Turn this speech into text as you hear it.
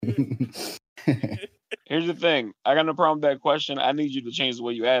the thing. I got no problem with that question. I need you to change the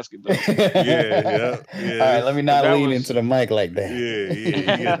way you ask it, though. Yeah. All right, let me not that lean was- into the mic like that.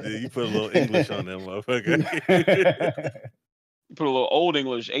 You put a little English on that motherfucker. You put a little old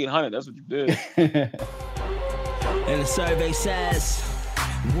English 800. That's what you did. And the survey says,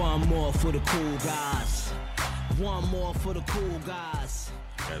 one more for the cool guys. One more for the cool guys.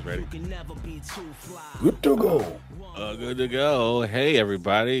 Guys ready? You can never be too fly. Good to go. Good to go. Hey,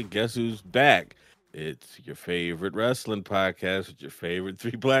 everybody. Guess who's back? It's your favorite wrestling podcast with your favorite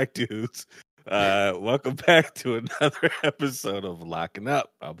three black dudes. Welcome back to another episode of Locking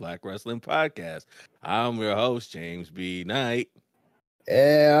Up, a black wrestling podcast. I'm your host, James B. Knight.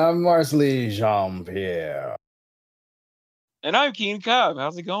 Yeah, I'm Marcelly Jean-Pierre. And I'm Keen Cobb.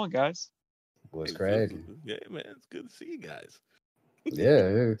 How's it going, guys? What's cracking? Yeah, man. It's good to see you guys.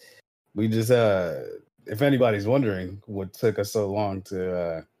 Yeah, we just if anybody's wondering what took us so long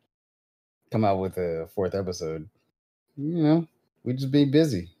to come out with a fourth episode, we just be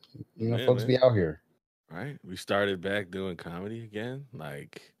busy. Folks be out here. Right. We started back doing comedy again,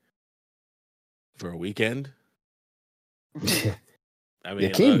 like for a weekend. I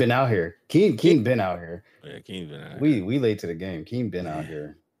mean, Keen been out here. Keen been out here. Yeah, Keen's been out here. We late to the game. Keen been out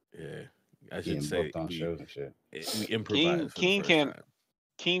here. Yeah, I should say booked on shows and shit. We improvised. Keen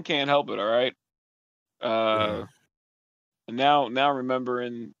can't help it. All right. Now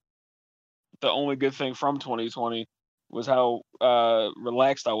remembering the only good thing from 2020 was how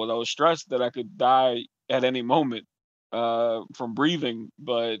relaxed I was. I was stressed that I could die at any moment from breathing,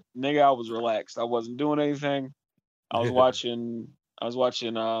 but nigga, I was relaxed. I wasn't doing anything. I was watching. I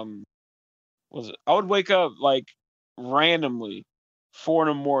would wake up like randomly 4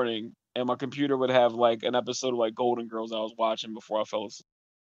 a.m. and my computer would have like an episode of like Golden Girls I was watching before I fell asleep.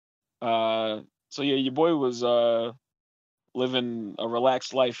 So yeah, your boy was living a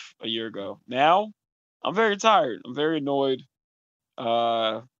relaxed life a year ago. Now I'm very tired. I'm very annoyed.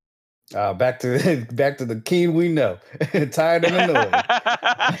 Back to the Keen we know. Tired and annoyed.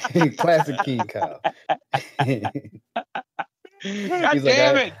 Classic Keen Kyle. God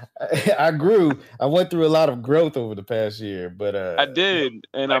damn it! I grew. I went through a lot of growth over the past year, but I did,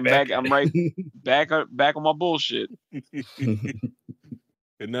 and I'm back. I'm right back on my bullshit.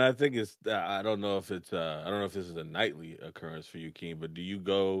 No, I think it's. I don't know if it's. I don't know if this is a nightly occurrence for you, Keen. But do you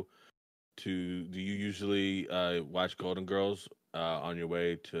usually watch Golden Girls on your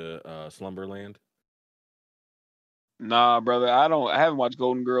way to Slumberland? Nah, brother. I haven't watched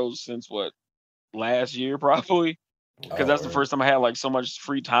Golden Girls since last year probably. Because that's the first time I had like so much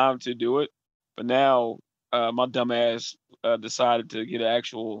free time to do it. But now my dumb ass decided to get an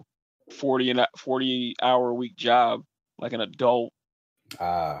actual 40-hour a week job like an adult.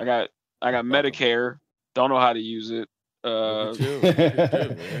 I got Medicare. Don't know how to use it.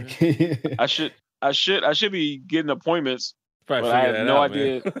 I should be getting appointments, but I have no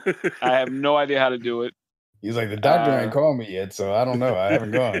idea. I have no idea how to do it. He's like, the doctor ain't called me yet, so I don't know. I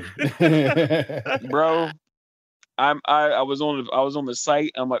haven't gone. Bro. I was on the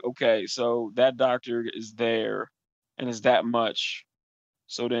site. I'm like, okay, so that doctor is there, and it's that much.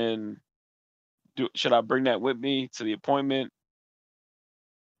 So then, should I bring that with me to the appointment?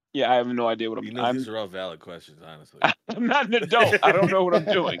 Yeah, I have no idea what I'm doing. These are all valid questions, honestly. I'm not an adult. I don't know what I'm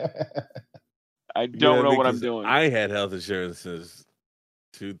doing. I don't know what I'm doing. I had health insurance since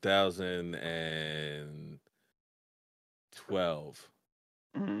 2012.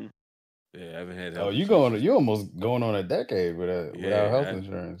 Mm-hmm. Yeah, I haven't had health insurance. You almost going on a decade without health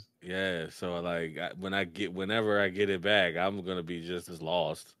insurance. Yeah, so like whenever I get it back, I'm gonna be just as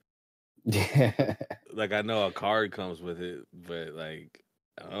lost. Yeah, like I know a card comes with it, but like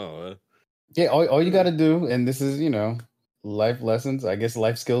I don't know. Yeah, all you got to do, and this is life lessons, I guess,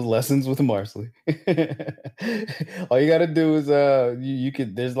 life skills lessons with Marcelly. All you got to do is you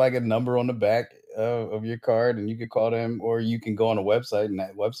could. There's like a number on the back of your card, and you could call them, or you can go on a website, and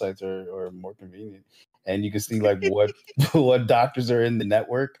that websites are more convenient, and you can see like what doctors are in the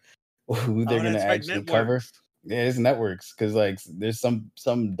network, who they're going to actually cover. Yeah, it's networks, because like there's some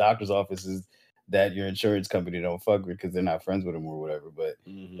doctor's offices that your insurance company don't fuck with because they're not friends with them or whatever. But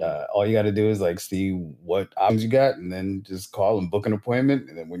all you got to do is like see what options you got, and then just call and book an appointment.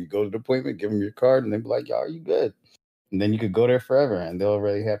 And then when you go to the appointment, give them your card, and they'll be like, "Yo, are you good?" And then you could go there forever, and they'll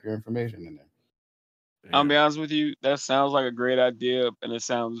already have your information in there. Yeah. I'll be honest with you, that sounds like a great idea, and it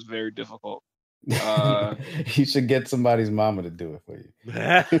sounds very difficult. You should get somebody's mama to do it for you.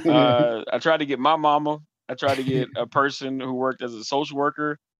 I tried to get my mama. I tried to get a person who worked as a social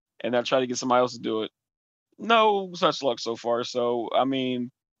worker, and I tried to get somebody else to do it. No such luck so far. So, I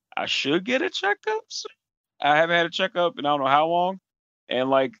mean, I should get a checkup. I haven't had a checkup in I don't know how long. And,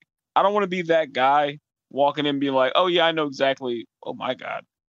 like, I don't want to be that guy walking in being like, oh yeah, I know exactly. Oh my God,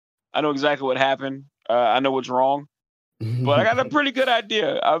 I know exactly what happened. I know what's wrong, but I got a pretty good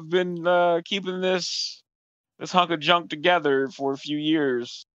idea. I've been keeping this hunk of junk together for a few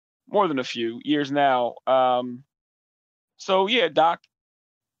years, more than a few years now. So yeah, Doc,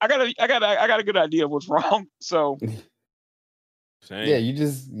 I got a good idea of what's wrong. So Same. Yeah,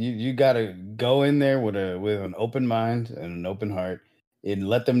 you gotta go in there with an open mind and an open heart, and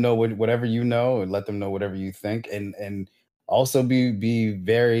let them know whatever you know, and let them know whatever you think, and also be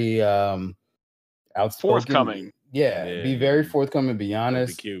very outspoken. forthcoming. Yeah, be very forthcoming. Be Don't be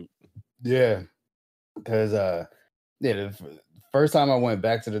honest. cute. Yeah, because the first time I went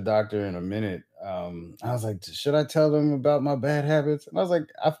back to the doctor in a minute, I was like, should I tell them about my bad habits? And I was like,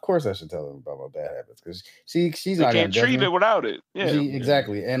 of course I should tell them about my bad habits, because she's They not gonna can't judge treat me. it without it. Yeah.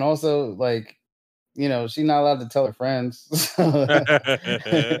 Exactly. And also, like, she's not allowed to tell her friends.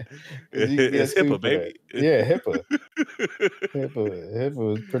 It's HIPAA, baby. Yeah, HIPAA. HIPAA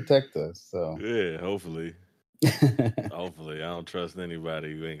would protect us. So Yeah, hopefully. Hopefully. I don't trust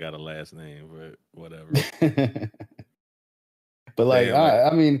anybody who ain't got a last name, but whatever. But like, Damn,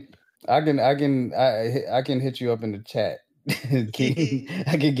 like- I mean, I can hit you up in the chat.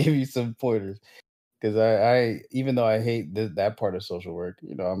 I can give you some pointers, because I even though I hate that part of social work,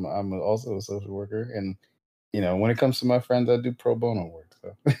 I'm also a social worker, and when it comes to my friends, I do pro bono work.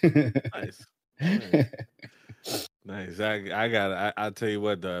 So Nice. Nice. I'll tell you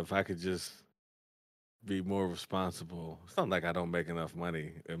what, though, if I could just be more responsible. It's not like I don't make enough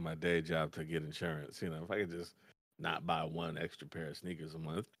money in my day job to get insurance. If I could just not buy one extra pair of sneakers a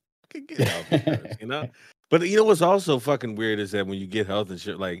month, I could get health insurance, But what's also fucking weird is that when you get health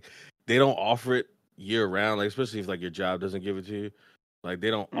insurance, like, they don't offer it year round, like, especially if like your job doesn't give it to you. Like,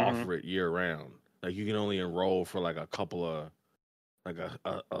 they don't offer it year round. Like, you can only enroll for like a couple of, like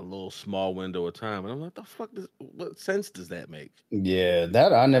a little small window of time. And I'm like, the fuck what sense does that make? Yeah,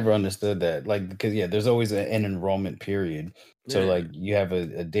 that I never understood that. Like, because there's always an enrollment period. So like you have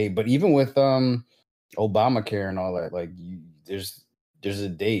a date, but even with Obamacare and all that, like there's a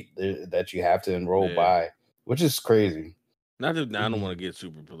date that you have to enroll by, which is crazy. Not that I don't want to get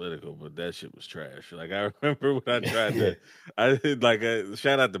super political, but that shit was trash. Like, I remember when I tried to, I did like a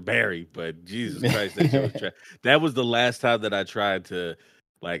shout out to Barry, but Jesus Christ, that shit was trash. That was the last time that I tried to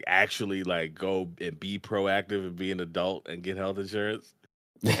like actually like go and be proactive and be an adult and get health insurance.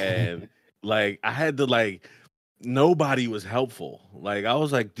 And like I had to like nobody was helpful. Like I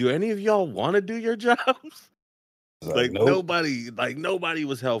was like, do any of y'all want to do your jobs? Like nope. nobody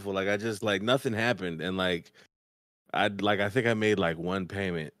was helpful. Like I just like nothing happened, and like I think I made like one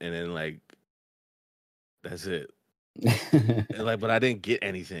payment, and then like that's it. And, like, but I didn't get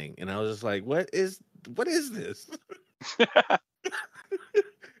anything, and I was just like, what is this? I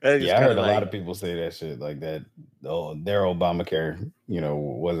heard a lot of people say that shit like that. Oh, their Obamacare,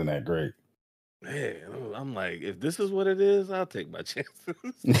 wasn't that great. Man, I'm like, if this is what it is, I'll take my chances.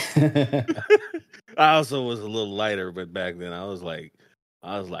 I also was a little lighter, but back then I was like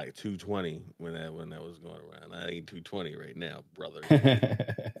 220 when that was going around. I ain't 220 right now, brother.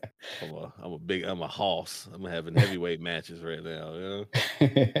 I'm a hoss. I'm having heavyweight matches right now.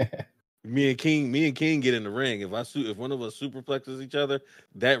 Me and King get in the ring. If one of us superplexes each other,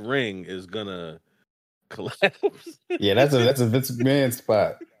 that ring is gonna collapse. Yeah, that's a Vince McMahon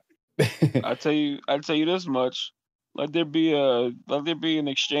spot. I tell you this much: let there be an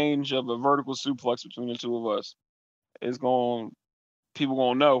exchange of a vertical suplex between the two of us. People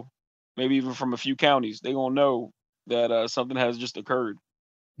gonna know, maybe even from a few counties, they gonna know that something has just occurred.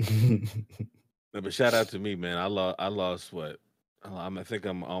 But shout out to me, man. I lost what? I think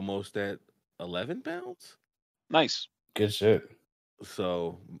I'm almost at 11 pounds. Nice, good shit.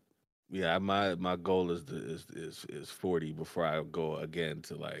 So, yeah, my goal is 40 before I go again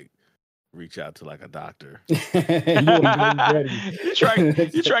to like reach out to like a doctor. You try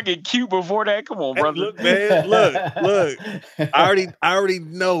to get cute before that? Come on, brother. Look, man, look. I already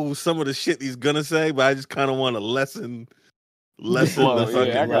know some of the shit he's gonna say, but I just kind of want to lessen the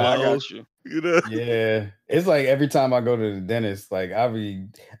fucking I got you. Yeah, it's like every time I go to the dentist, like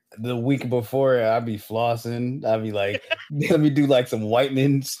the week before I'll be flossing. I'll be like, let me do like some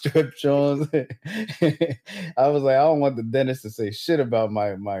whitening strip joints. I was like, I don't want the dentist to say shit about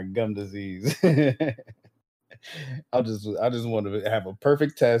my gum disease. I just want to have a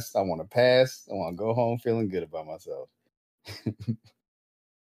perfect test. I want to pass. I want to go home feeling good about myself.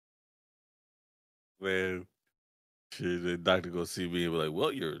 Man, shit, the doctor go see me and be like,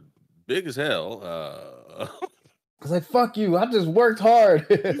 well, you're big as hell. I was like, fuck you. I just worked hard.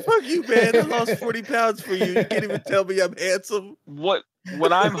 Fuck you, man. I lost 40 pounds for you. You can't even tell me I'm handsome. What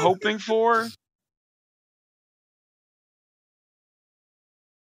I'm hoping for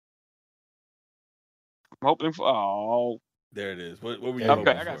I'm hoping for. Oh, There it is. What were you There you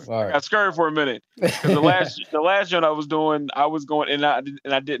okay. hoping go. for? All I right. got scared for a minute because the last joint I was doing, I was going and I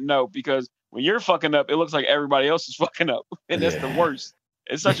didn't know because when you're fucking up, it looks like everybody else is fucking up, and that's the Yeah. worst.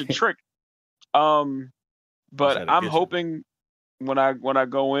 It's such a trick. But Try to I'm get you. hoping when I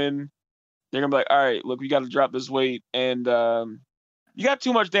go in, they're gonna be like, all right, look, we got to drop this weight, and you got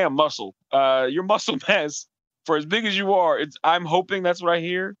too much damn muscle. Your muscle mass for as big as you are, I'm hoping that's what I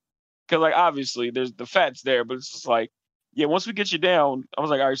hear, because like obviously there's the fat's there, but it's just like, yeah, once we get you down, I was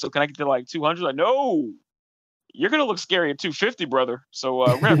like, all right, so can I get to like 200? Like, no, you're gonna look scary at 250, brother. So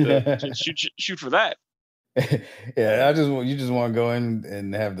we're gonna have to shoot for that. Yeah, you just want to go in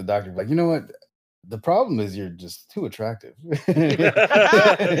and have the doctor be like, you know what? The problem is you're just too attractive.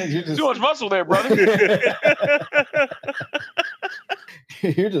 You're just, Too much muscle there, brother.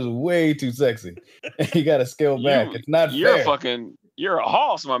 you're just way too sexy. You got to scale back. It's not you're fair. you're a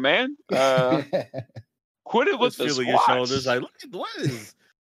hoss, my man. Quit it with Just the feeling squats. your shoulders. Like, look at what is.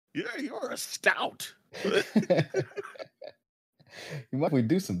 You're a stout. Might we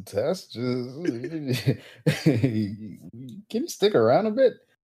do some tests? Can you stick around a bit?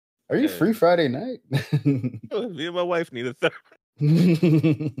 Are you Yeah. free Friday night? Me and my wife need a third.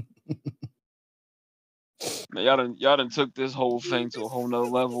 Man, y'all done took this whole thing to a whole nother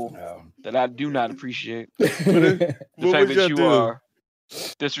level that I do not appreciate. What The would fact that y'all you do? are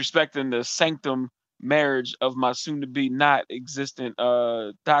disrespecting the sanctum marriage of my soon-to-be not existent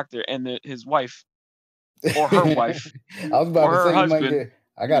doctor and his wife or her wife. I was about Or to her say you might husband. get.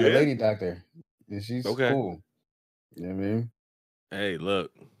 I got a Yeah. lady doctor. And she's Okay. cool. You know what I mean? Hey,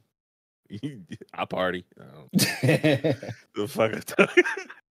 look. I party. I The fuck.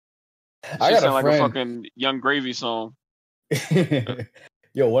 She got a sound like a friend. fucking Young Gravy song.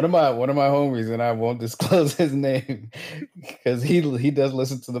 Yo, one of my homies, and I won't disclose his name because he does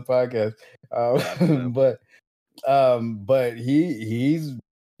listen to the podcast. But he's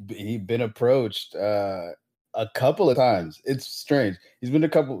been approached a couple of times. It's strange. He's been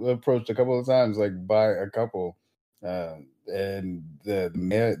approached a couple of times, like by a couple, and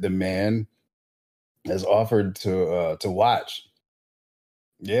the man has offered to watch.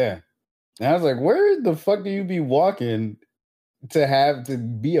 Yeah, and I was like, where the fuck do you be walking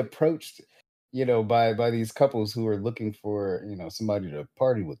to be approached, by these couples who are looking for, somebody to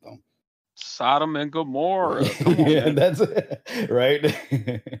party with them? Sodom and Gomorrah. Come on, Yeah, man. that's right.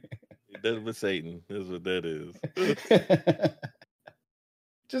 That's with Satan. That's what that is.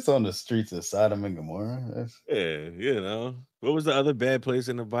 Just on the streets of Sodom and Gomorrah. Yeah, What was the other bad place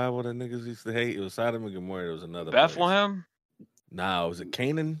in the Bible that niggas used to hate? It was Sodom and Gomorrah. There was another place. Bethlehem? Nah, was it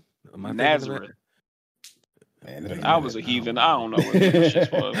Canaan? Am I thinking of Nazareth. it? Man, I was a heathen. I don't know what the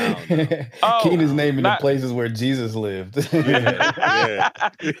shit was. Keenan's naming the not- places where Jesus lived. Yeah.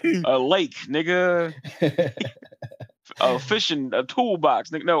 A lake, nigga. A fishing, a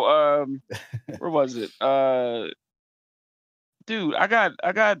toolbox. Nigga. No, where was it? Dude, I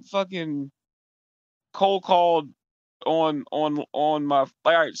got fucking cold called on my. Like,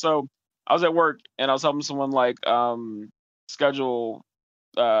 all right, so I was at work and I was helping someone like schedule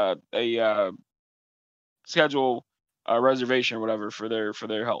a reservation or whatever for their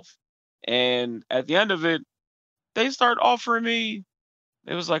health. And at the end of it, they start offering me.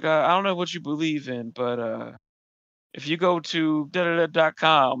 It was like, I don't know what you believe in, but if you go to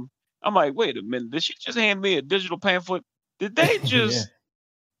 .com, I'm like, wait a minute, did she just hand me a digital pamphlet? Did they just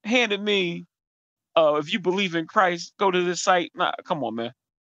handed me, if you believe in Christ, go to this site? Nah, come on, man.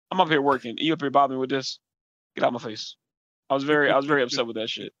 I'm up here working. You up here bothering me with this? Get out of my face. I was very upset with that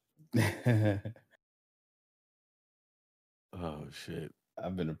shit. Oh shit.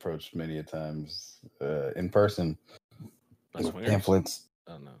 I've been approached many a times in person By with swingers? pamphlets.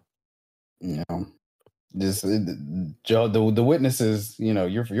 I don't know. Just Joe, the witnesses.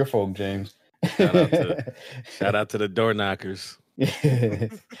 Your folk, James. Shout out to the door knockers. They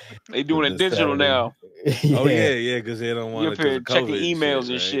doing it digital now. Oh yeah, because they don't want You up here checking emails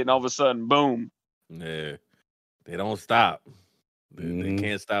and shit, and all of a sudden, boom. Yeah, they don't stop. They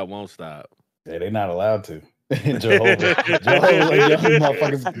can't stop, won't stop. Yeah, they're not allowed to. Jehovah's like, yo,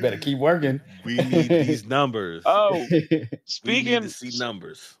 motherfuckers better keep working. We need these numbers. Oh, we need speaking to see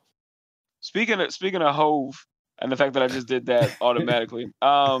numbers. Speaking of Hove and the fact that I just did that automatically.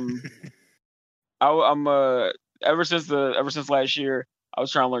 I'm ever since last year I'm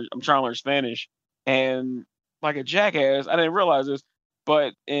trying to learn Spanish, and like a jackass, I didn't realize this,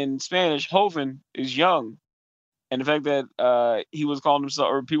 but in Spanish, Hoven is young, and the fact that he was calling himself,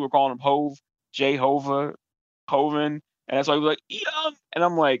 or people were calling him Hove, Jehovah, Hoven, and that's why he was like young, and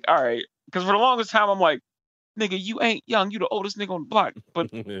I'm like, all right, because for the longest time I'm like, nigga, you ain't young. You the oldest nigga on the block. But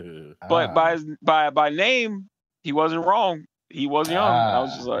Ah, by name, he wasn't wrong. He was young. I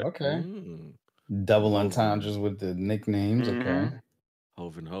was just like, okay. Double Hove, entendres with the nicknames. Okay.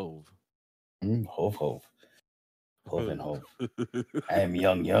 Hove and Hove. Hove, Hove. Hove and Hove. I am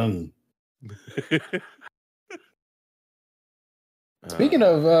young. Speaking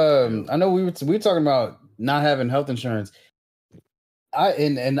of, I know we were talking about not having health insurance.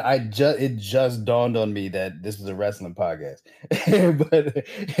 It just dawned on me that this was a wrestling podcast, but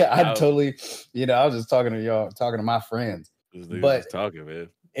I totally, I was just talking to my friends, but talking, man.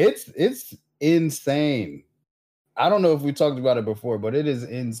 It's insane. I don't know if we talked about it before, but it is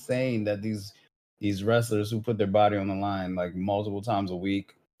insane that these wrestlers who put their body on the line like multiple times a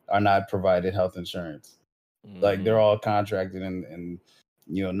week are not provided health insurance. Like they're all contracted and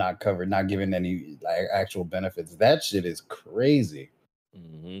not covered, not given any like actual benefits. That shit is crazy.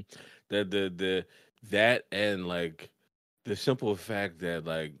 That and like the simple fact that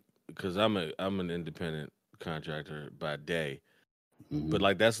like, because I'm an independent contractor by day, but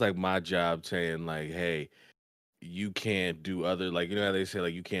like that's like my job saying like, hey, you can't do other, like, how they say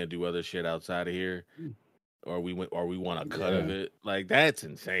like you can't do other shit outside of here, or we want a cut of it. Like that's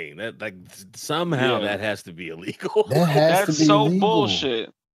insane. That like somehow that has to be illegal. That's so illegal.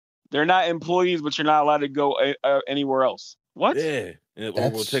 Bullshit. They're not employees, but you're not allowed to go anywhere else. What? Yeah,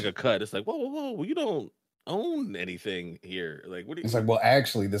 or we'll take a cut. It's like, whoa, you don't own anything here. Like, what? It's like, well,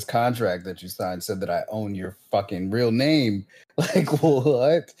 actually, this contract that you signed said that I own your fucking real name. Like,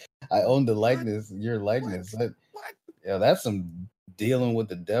 what? I own the likeness, your likeness. What? Yeah, that's some dealing with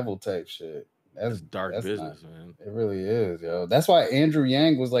the devil type shit. That's dark business, man. It really is, yo. That's why Andrew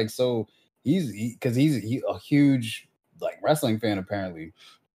Yang was like so because he's a huge like wrestling fan apparently,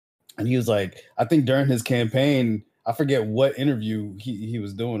 and he was like, I think during his campaign, I forget what interview he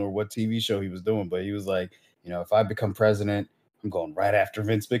was doing or what TV show he was doing, but he was like, if I become president, I'm going right after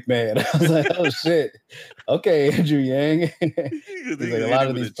Vince McMahon. I was like, oh shit, okay, Andrew Yang. He's like, a lot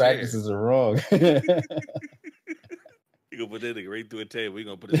of these practices are wrong. You gonna put that nigga right through a table. We're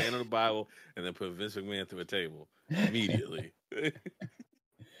gonna put his hand on the Bible and then put Vince McMahon through a table immediately.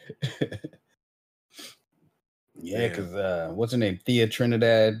 Yeah, because what's her name? Thea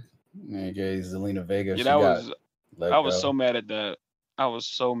Trinidad, okay, Zelina Vega. Yeah, I was so mad at that. I was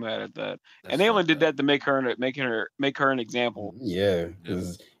so mad at that. That's and they only did that to make her an example. Yeah,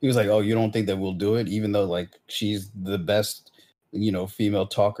 because he was like, "Oh, you don't think that we'll do it?" Even though like she's the best, female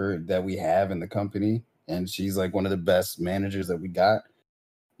talker that we have in the company. And she's like one of the best managers that we got,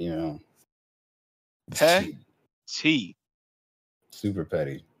 T. Super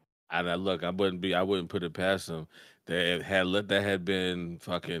petty. And look, I wouldn't put it past them. That had been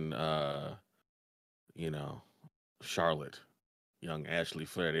fucking, Charlotte, young Ashley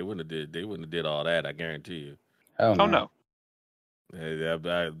Flair. They wouldn't have did all that. I guarantee you. Hell no.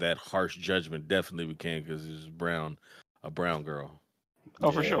 That harsh judgment definitely became because it was a brown girl.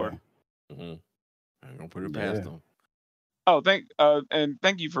 Oh, for sure. Mm-hmm. I'm gonna put it past them. Oh, thank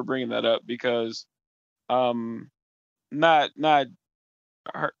you for bringing that up because, not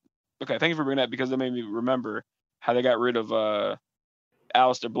her. Okay, thank you for bringing that because it made me remember how they got rid of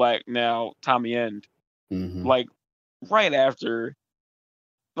Aleister Black, now Tommy End, like right after,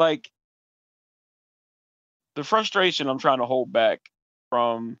 like the frustration I'm trying to hold back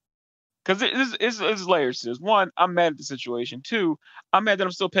from. Because it's layers to this. One, I'm mad at the situation. Two, I'm mad that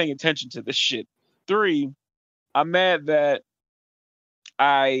I'm still paying attention to this shit. Three, I'm mad that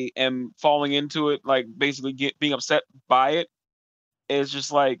I am falling into it, like basically being upset by it. It's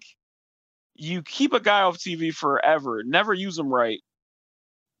just like you keep a guy off TV forever, never use him right.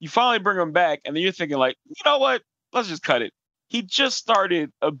 You finally bring him back, and then you're thinking like, you know what? Let's just cut it. He just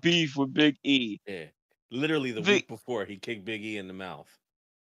started a beef with Big E. Yeah, literally the week before he kicked Big E in the mouth.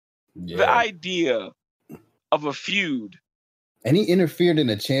 Yeah. The idea of a feud. And he interfered in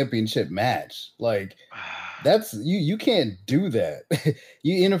a championship match. Like, that's you can't do that.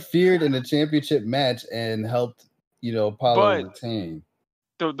 You interfered in a championship match and helped, Apollo retain.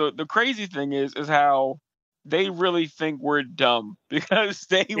 The crazy thing is how they really think we're dumb because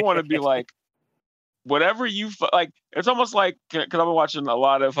they want to be like, whatever you like. It's almost like, because I've been watching a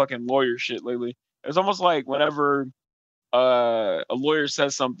lot of fucking lawyer shit lately. It's almost like whenever a lawyer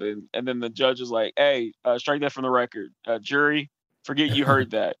says something and then the judge is like, hey, strike that from the record. Jury, forget you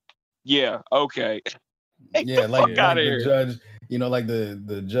heard that. Yeah, okay. Yeah, like the judge, like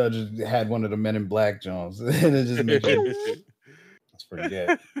the judge had one of the Men in Black Jones. And it just makes you let's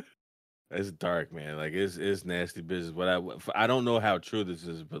forget. It's dark, man. Like it's nasty business. But I don't know how true this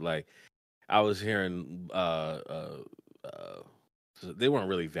is, but like I was hearing they weren't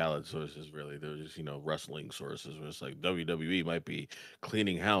really valid sources. Really, they were just wrestling sources. Where it's like WWE might be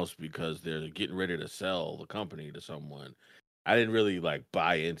cleaning house because they're getting ready to sell the company to someone. I didn't really like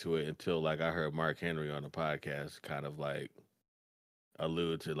buy into it until like I heard Mark Henry on the podcast, kind of like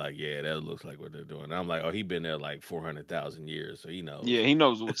allude to like, yeah, that looks like what they're doing. And I'm like, oh, he been there like 400,000 years, so he knows. Yeah, he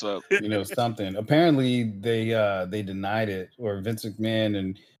knows what's up. Something. Apparently, they denied it, or Vince McMahon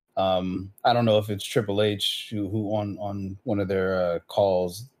and I don't know if it's Triple H who on one of their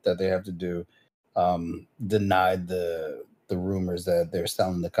calls that they have to do denied the rumors that they're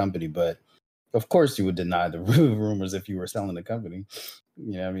selling the company. But of course, you would deny the rumors if you were selling the company.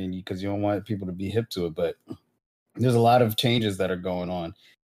 Yeah, I mean, because you don't want people to be hip to it. But there's a lot of changes that are going on.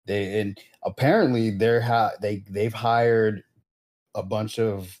 And apparently they've hired a bunch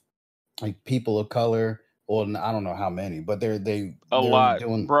of like people of color. Well, I don't know how many, but they're lot,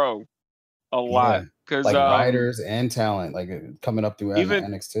 doing, bro, a lot. Because like writers and talent, like coming up through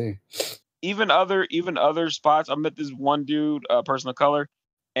NXT. Even other spots. I met this one dude, person of color,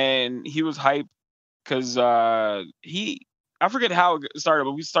 and he was hyped because I forget how it started,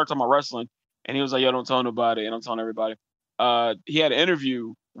 but we started talking about wrestling, and he was like, "Yo, don't tell nobody," and I'm telling everybody. He had an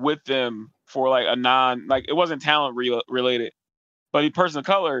interview with them for like it wasn't talent related, but he person of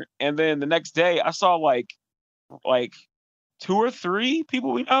color. And then the next day, I saw like 2 or 3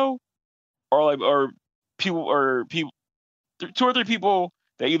 people we know, or 2 or 3 people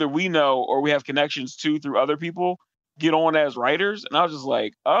that either we know or we have connections to through other people get on as writers. And I was just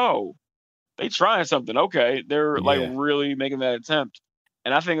like, oh, they trying something. Okay. They're like really making that attempt.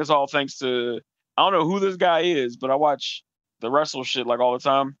 And I think it's all thanks to, I don't know who this guy is, but I watch the wrestle shit like all the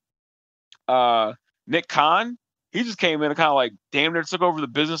time. Nick Khan, he just came in and kind of like damn near took over the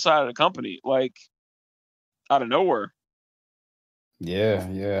business side of the company, like out of nowhere.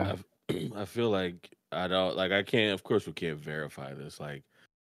 Yeah. I feel like I can't, of course we can't verify this, like,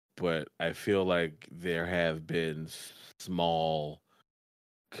 but I feel like there have been small,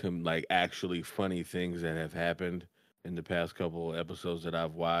 like actually funny things that have happened in the past couple of episodes that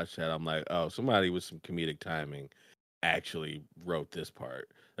I've watched that I'm like, oh, somebody with some comedic timing actually wrote this part.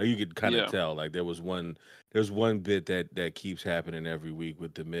 Like you could kind of tell, like there's one bit that keeps happening every week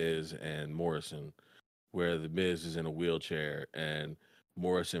with The Miz and Morrison, where The Miz is in a wheelchair and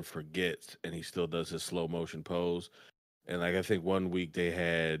Morrison forgets and he still does his slow motion pose. And like I think one week they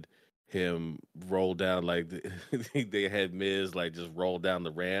had him roll down, like they had Miz like just roll down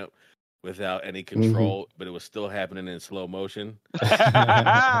the ramp without any control, but it was still happening in slow motion. And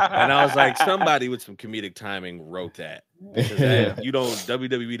I was like, somebody with some comedic timing wrote that.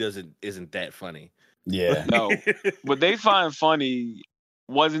 WWE isn't that funny. Yeah. No. What they find funny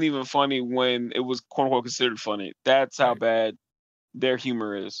wasn't even funny when it was quote unquote considered funny. That's how bad their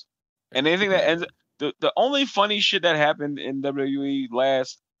humor is. And anything that ends the only funny shit that happened in WWE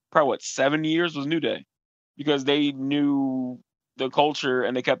last probably 7 years was New Day, because they knew the culture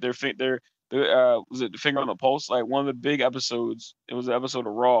and they kept their was it the finger on the pulse? Like one of the big episodes, it was an episode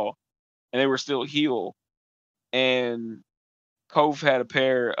of Raw, and they were still heel, and Kof had a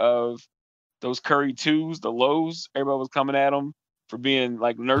pair of those Curry 2s, the lows. Everybody was coming at him for being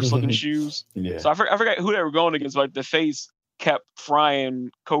like nurse-looking shoes. Yeah. So I forgot who they were going against, but like, the face kept frying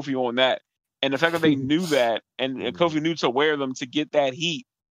Kofi on that. And the fact that they knew that, and Kofi knew to wear them to get that heat.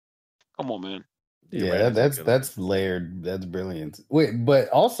 Come on, man. Yeah, that's layered. That's brilliant. Wait, but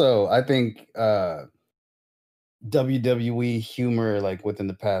also I think WWE humor, like within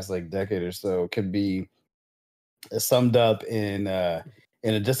the past like decade or so, could be summed up in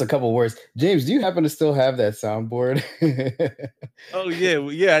just a couple words. James, do you happen to still have that soundboard? Oh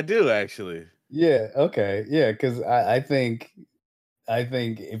yeah, I do actually. Yeah. Okay. Yeah, because I think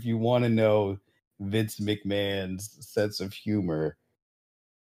if you want to know Vince McMahon's sense of humor,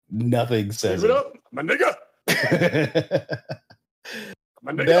 nothing says it up, my nigga.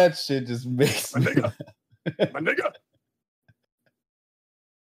 My nigga. That shit just makes my nigga. My nigga.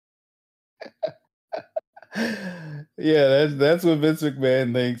 Yeah, that's what Vince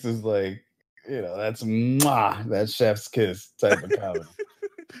McMahon thinks is like, that's that chef's kiss type of comedy.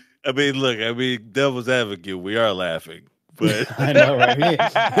 I mean, devil's advocate, we are laughing, but I know,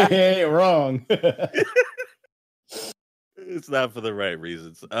 right? He ain't wrong. It's not for the right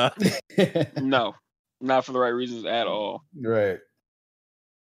reasons. No, not for the right reasons at all. Right.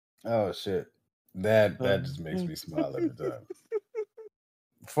 Oh shit. That just makes me smile every time.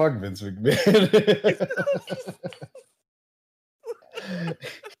 Fuck Vince McMahon.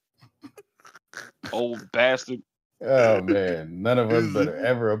 Old bastard. Oh man, none of us better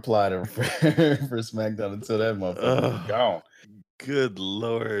ever apply to for SmackDown until that motherfucker is gone. Good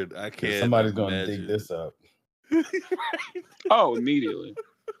Lord, I can't. Somebody's gonna dig this up. Oh, immediately.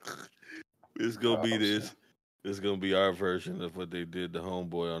 It's gonna be this. It's gonna be our version of what they did to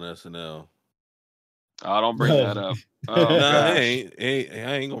Homeboy on SNL. Oh, don't bring that up. Oh, No, gosh. I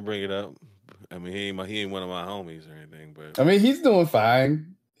ain't gonna bring it up. I mean, he ain't one of my homies or anything, but I mean, he's doing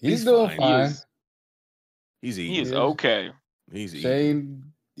fine. He's doing fine. fine. He's eating. He is Yeah. okay. He's eating. Shane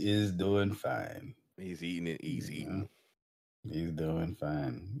is doing fine. He's eating it. He's eating. He's doing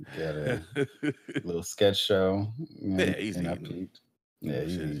fine. Got a little sketch show. Yeah, he's and I eating. peeped. Yeah,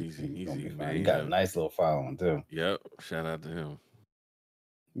 he's Shit, eating. he's gonna be eating, fine. man. He got a nice little following too. Yep. Shout out to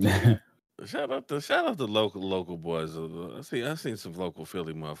him. Shout out to local boys. I seen some local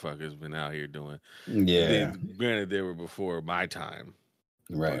Philly motherfuckers been out here doing. Yeah, Granted, they were before my time,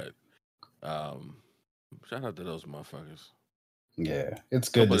 right. but shout out to those motherfuckers. Yeah, it's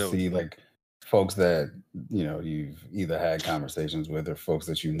good But to it see was- like folks that you've either had conversations with or folks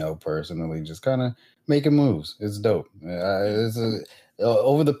that you know personally, just kind of making moves. It's dope.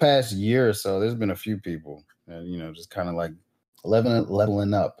 Over the past year or so, there's been a few people, just kind of like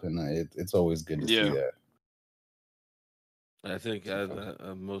leveling up, and it's always good to see that. I think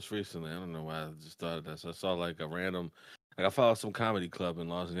most recently, I don't know why I just thought of that. So I saw like a random, I followed some comedy club in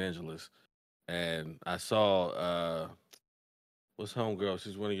Los Angeles, and I saw what's homegirl?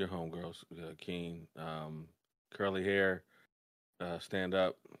 She's one of your homegirls, Keen, curly hair, stand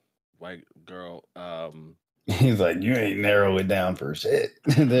up, white girl. He's like, you ain't narrow it down for shit.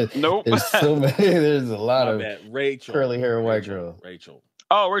 Nope. There's so many. There's a lot My of bad, Rachel, curly hair white girl. Rachel.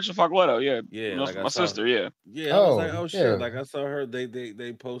 Oh, Rachel Fogletto, yeah. Yeah, No, like I my saw- sister, yeah. Yeah, I was like, Oh, oh shit! yeah. Like I saw her.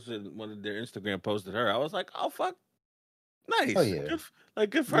 They posted one of their Instagram posted her. I was like, oh fuck, nice. Oh, yeah.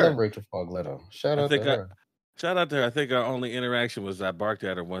 Good for Love her. Rachel Fogletto. Shout I out think to her. Shout out to her. I think our only interaction was I barked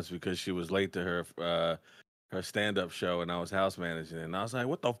at her once because she was late to her stand up show and I was house managing and I was like,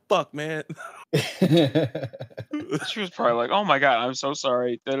 what the fuck, man? She was probably like, "Oh my god, I'm so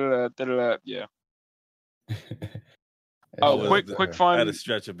sorry." Yeah. Oh, quick I had a fun,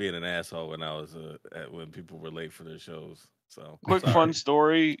 stretch of being an asshole when I was when people were late for their shows. So quick sorry. fun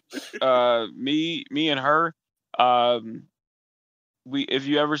story. Me and her. If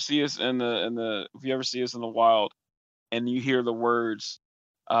you ever see us in the wild, and you hear the words,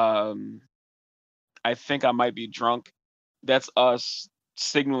 "I think I might be drunk," that's us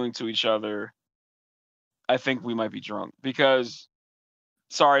signaling to each other, "I think we might be drunk." Because,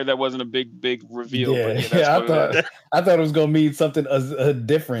 sorry, that wasn't a big reveal. Yeah, but that's what it is. I thought it was gonna mean something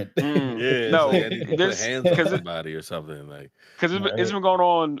different. Yeah, No, it's like I need to put this- hands on 'cause it- somebody or something like. Because it's been going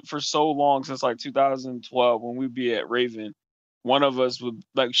on for so long, since like 2012 when we'd be at Raven. One of us would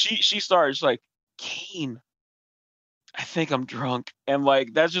like she started, she's like, "Keen, I think I'm drunk," and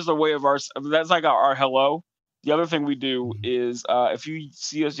like that's just a way of that's like our hello. The other thing we do is if you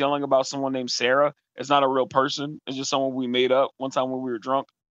see us yelling about someone named Sarah, it's not a real person. It's just someone we made up one time when we were drunk.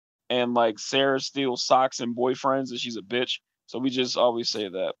 And like Sarah steals socks and boyfriends, and she's a bitch. So we just always say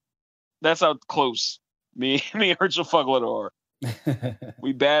that. That's how close me and Rachel Fogletto are.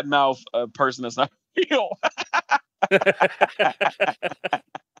 We badmouth a person that's not real.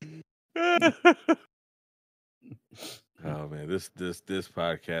 Oh man, this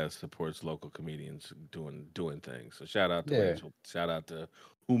podcast supports local comedians doing things. So shout out to Yeah. Rachel. Shout out to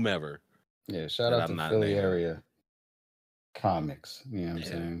whomever. Yeah, shout That out I'm to not Philly naming. area comics. You know what I'm Yeah.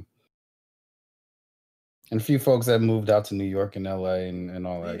 saying? And a few folks that moved out to New York and LA and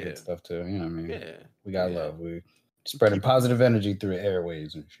all that Yeah. good stuff too. You know what I mean? Yeah. We got yeah. love. We spreading positive energy through the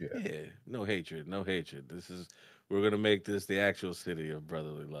airways and shit. Yeah. No hatred. No hatred. We're gonna make this the actual city of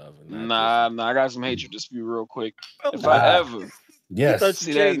brotherly love. And not Nah, I got some hatred dispute real quick. just... If I ever Yes.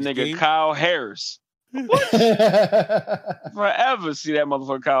 see that Changed, nigga King. Kyle Harris, if I ever see that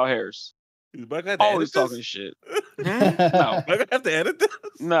motherfucker Kyle Harris, Is Buck gonna have to always edit talking this? shit. No. Buck gonna have to edit this?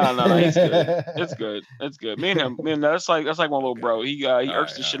 No, he's good. It's good. It's good. Me and him, that's like my little Okay. bro. He All irks right, the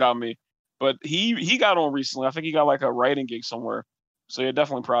all shit right. out of me. But he got on recently. I think he got like a writing gig somewhere. So yeah,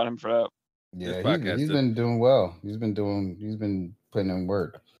 definitely proud of him for that. Yeah, podcast he's did- been doing well. He's been putting in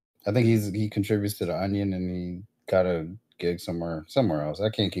work. I think he contributes to the Onion and he got a gig somewhere else. I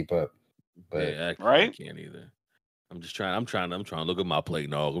can't keep up. But Yeah, I Right? can't either. I'm trying to look at my plate,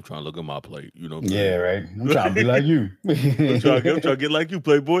 dog. I'm trying to look at my plate. You know what I'm yeah, saying? right. I'm trying to be like you. I'm trying to get like you,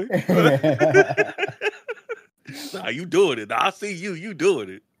 Playboy. Nah, you doing it. Nah, I see you. You doing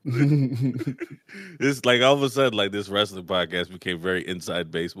it. It's like all of a sudden, like this wrestling podcast became very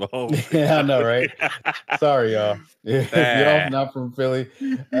inside baseball. Yeah, I know, right? Sorry, y'all. If Ah. y'all not from Philly,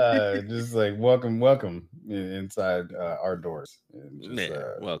 just like welcome inside our doors. And just,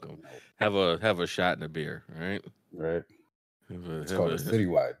 Yeah, welcome. Have a shot and a beer, all right? Right. Have a- It's have called a- a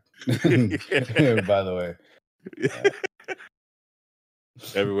citywide. Yeah. By the way,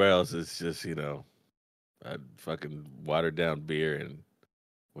 Everywhere else is just, a fucking watered down beer and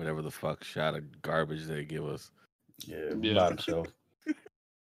whatever the fuck shot of garbage they give us. Yeah. Bottom shelf.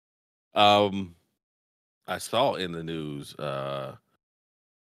 I saw in the news that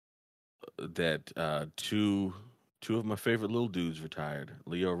two of my favorite little dudes retired,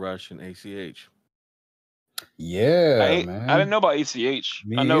 Leo Rush and ACH. Yeah, I man. didn't know about ACH.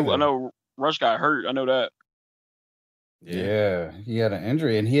 Me I know either. Rush got hurt. I know that. Yeah, he had an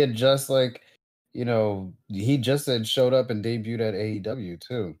injury, and he had just he just had showed up and debuted at AEW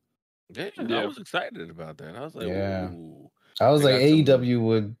too. Yeah, I was excited about that. I was like, ooh. I was like, AEW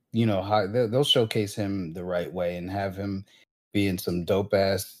would, they'll showcase him the right way and have him be in some dope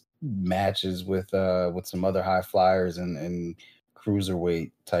ass matches with some other high flyers and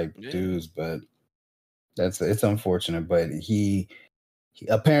cruiserweight type dudes. But it's unfortunate. But he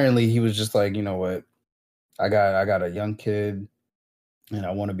apparently he was just like, you know what, I got a young kid, and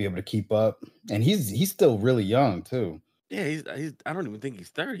I want to be able to keep up. And he's still really young too. Yeah, he's I don't even think he's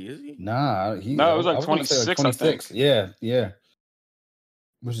 30, is he? Nah, it was like 26. 26. Yeah.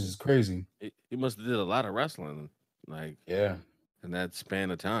 Which is crazy. He must have did a lot of wrestling, in that span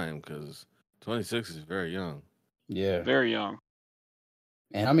of time, because 26 is very young. Yeah, very young.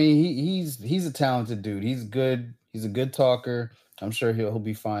 And I mean, he's a talented dude. He's good. He's a good talker. I'm sure he'll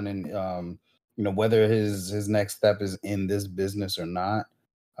be fine. And whether his next step is in this business or not,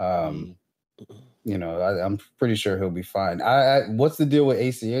 I'm pretty sure he'll be fine. What's the deal with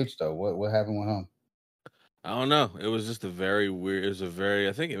ACH though? What happened with him? I don't know. It was just a very weird. It was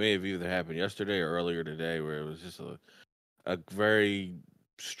I think it may have either happened yesterday or earlier today, where it was just a very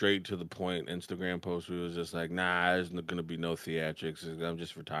straight to the point Instagram post where it was just like, nah, there's going to be no theatrics. I'm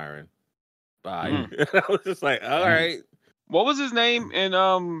just retiring. Bye. I was just like, all right. What was his name in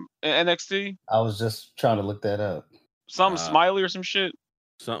NXT? I was just trying to look that up. Something Smiley or some shit.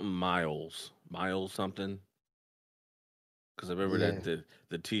 Something Miles something. Because I remember that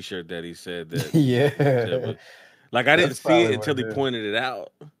the T-shirt that he said that. Like I didn't see it until he pointed it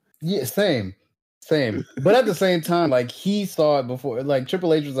out. Yeah, same. But at the same time, like he saw it before. Like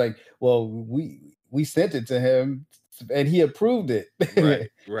Triple H was like, "Well, we sent it to him, and he approved it."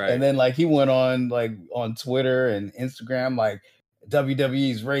 Right. And then like he went on Twitter and Instagram, like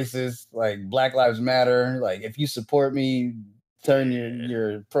WWE's racist, like Black Lives Matter. Like if you support me, turn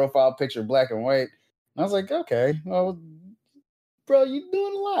your profile picture black and white. And I was like, okay, well, bro, you're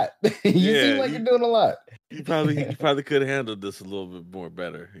doing a lot. You seem like you're doing a lot. You probably could have handled this a little bit more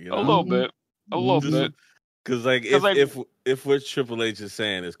better. A little bit. Because if what Triple H is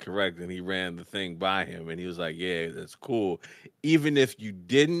saying is correct, and he ran the thing by him, and he was like, "Yeah, that's cool." Even if you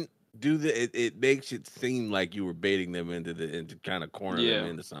didn't do that, it makes it seem like you were baiting them into kind of corner them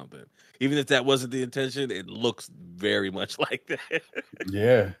into something. Even if that wasn't the intention, it looks very much like that.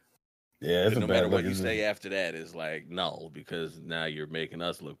 Yeah. It's no matter what you say after that is like no, because now you're making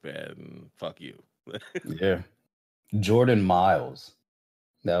us look bad, and fuck you. Yeah. Jordan Miles.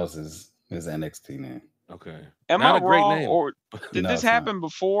 That was his NXT name. Okay. Am Not I a great wrong, name. or did this happen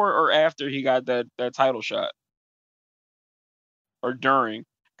before or after he got that title shot? Or during?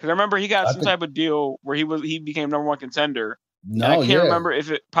 Because I remember he got some type of deal where he became number one contender. No, and I can't remember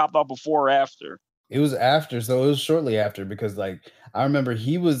if it popped up before or after. It was after, so it was shortly after, because like I remember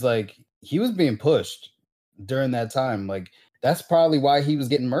he was being pushed during that time. Like that's probably why he was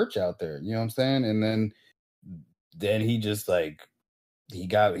getting merch out there. You know what I'm saying? And then he just like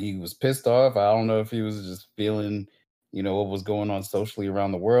he was pissed off. I don't know if he was just feeling, what was going on socially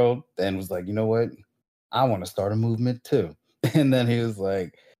around the world, and was like, you know what? I want to start a movement too. And then he was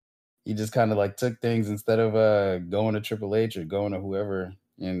like, he just kind of like took things, instead of going to Triple H or going to whoever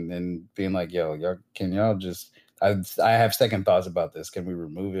and being like, yo, can y'all just, I have second thoughts about this. Can we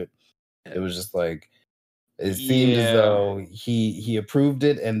remove it? It was just like, it seemed as though he approved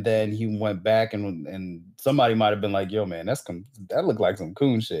it, and then he went back and somebody might have been like, yo, man, that looked like some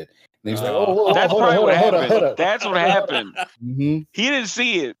coon shit. And he was like, oh, that's probably what happened. That's what happened. Mm-hmm. He didn't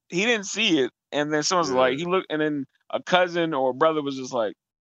see it. And then someone's like, he looked, and then a cousin or a brother was just like,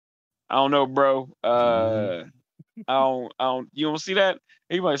 I don't know, bro. I don't. You don't see that?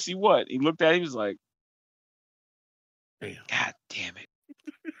 He might see what? He looked at it, he was like, God damn it.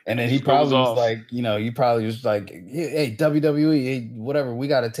 And then he probably was like, hey, WWE, hey, whatever, we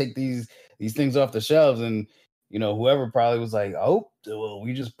got to take these things off the shelves. And, whoever probably was like, oh, well,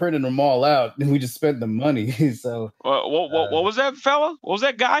 we just printed them all out and we just spent the money. So what was that fella? What was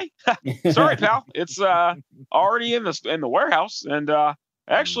that guy? Sorry, pal. It's already in the warehouse, and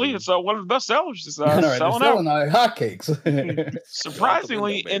Actually, it's one of the best sellers. It's All right, they're selling selling out. like hotcakes.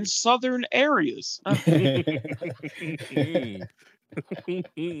 Surprisingly, Out the window, in southern areas.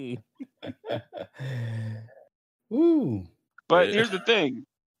 Ooh. But Yeah. here's the thing.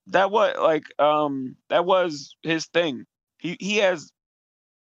 That was his thing. He has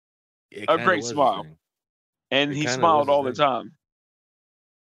It a kinda great was his smile. thing. And It he kinda smiled was his all the thing. time.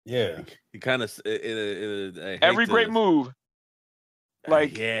 Yeah. He kind of I hate Every great to- move.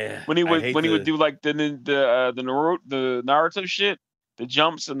 Like yeah, when he I would hate when he would to- do like the Naruto shit, the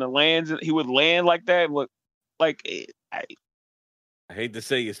jumps and the lands, and he would land like that. And look, like I hate to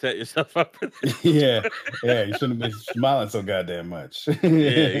say you set yourself up for this. Yeah. Yeah. You shouldn't have been smiling so goddamn much. Yeah,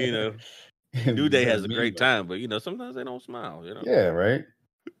 you know, New Day has a Mean great about it. time, but you know, sometimes they don't smile. You know. Yeah, right.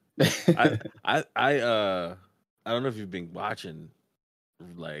 I don't know if you've been watching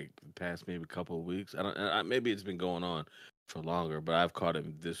like the past maybe couple of weeks. Maybe it's been going on for longer, but I've caught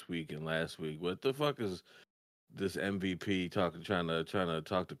him this week and last week. What the fuck is this MVP trying to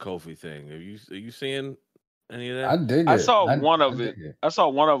talk to Kofi thing? Are you seeing any of that? I dig it. I saw one I of it. dig it. I saw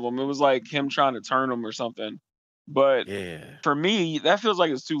one of them. It was like him trying to turn him or something. But Yeah. for me, that feels like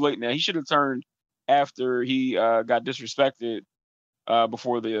it's too late now. He should have turned after he got disrespected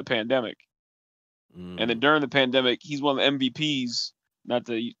before the pandemic. And then during the pandemic, he's one of the MVPs. Not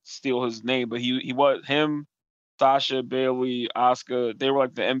to steal his name, but he was him, Sasha, Bailey, Asuka. They were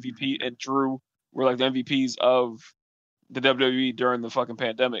like the MVP, and Drew were like the MVPs of the WWE during the fucking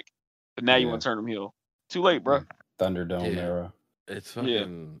pandemic. But now you Yeah. want to turn him heel? Too late, bro. Thunderdome Yeah. era. It's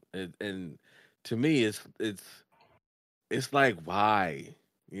fucking and to me it's like why?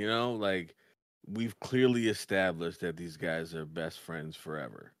 You know, like we've clearly established that these guys are best friends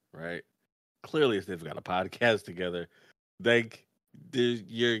forever, right? Clearly if they've got a podcast together. Like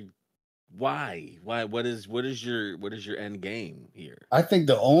why? What is your end game here? I think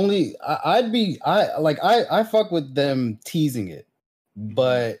the only I fuck with them teasing it,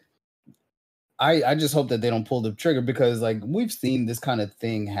 but I just hope that they don't pull the trigger because like we've seen this kind of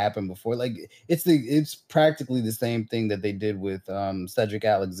thing happen before. Like it's practically the same thing that they did with Cedric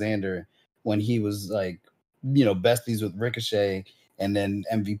Alexander when he was like, you know, besties with Ricochet. And then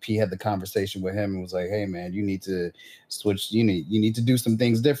MVP had the conversation with him and was like, "Hey, man, you need to switch. You need to do some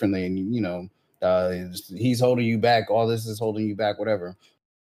things differently. And you know, he's holding you back. All this is holding you back. Whatever."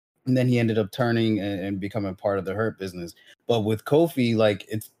 And then he ended up turning and becoming part of the Hurt Business. But with Kofi, like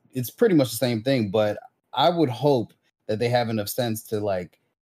it's pretty much the same thing. But I would hope that they have enough sense to like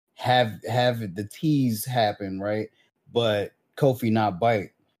have the tease happen, right? But Kofi not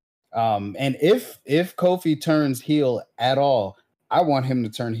bite. And if Kofi turns heel at all, I want him to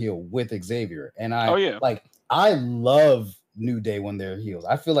turn heel with Xavier. And I love New Day when they're heels.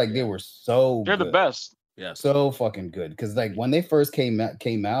 I feel like they were They're good. the best. Yeah. So fucking good. Because like when they first came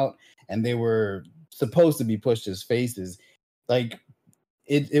out and they were supposed to be pushed as faces, like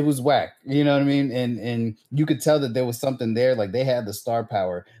it was whack. You know what I mean? And you could tell that there was something there. Like they had the star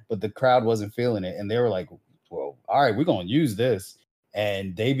power, but the crowd wasn't feeling it. And they were like, well, all right, we're gonna use this.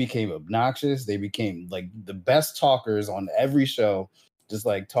 And they became obnoxious. They became like the best talkers on every show, just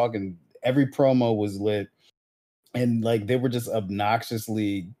like talking. Every promo was lit, and like they were just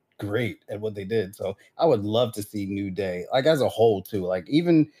obnoxiously great at what they did. So I would love to see New Day, like as a whole too. Like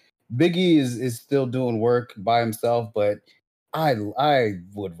even Biggie is still doing work by himself, but I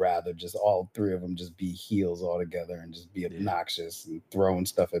would rather just all three of them just be heels all together and just be obnoxious and throwing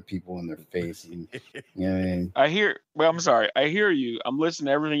stuff at people in their face. And, you know what I mean? I'm sorry. I hear you. I'm listening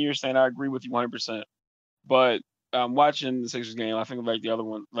to everything you're saying. I agree with you 100%. But watching the Sixers game, I think like the other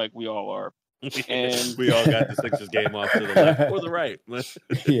one, like we all are. And we all got the Sixers game off to the left or the right.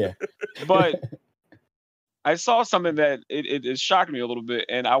 Yeah. But I saw something that it shocked me a little bit,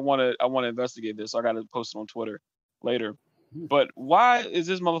 and I want to investigate this. So I got to post it on Twitter later. But why is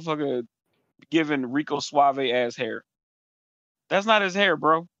this motherfucker giving Rico Suave ass hair? That's not his hair,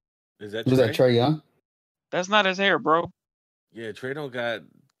 bro. Is that was that Trae Young? That's not his hair, bro. Yeah, Trae don't got.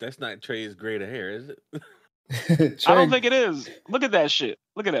 That's not Trae's grade of hair, is it? I don't think it is. Look at that shit.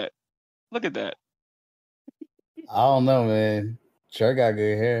 Look at that. Look at that. I don't know, man. Trae got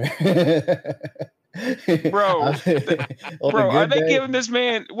good hair. Bro, are they giving this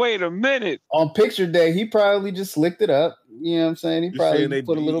man? Wait a minute. On picture day, he probably just slicked it up. You know what I'm saying? He probably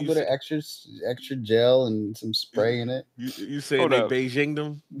put a little bit of extra gel and some spray in it. You saying they Beijinged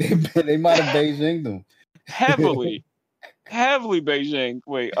him? They might have Beijinged him heavily Beijing.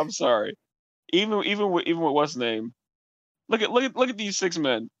 Wait, I'm sorry. Even with what's his name? Look at these six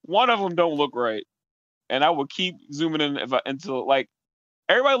men. One of them don't look right, and I will keep zooming in until like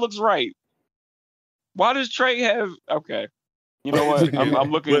everybody looks right. Why does Trae have? Okay, You know what?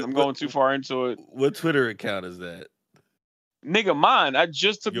 I'm looking. What- I'm going too far into it. What Twitter account is that? Nigga, mine. I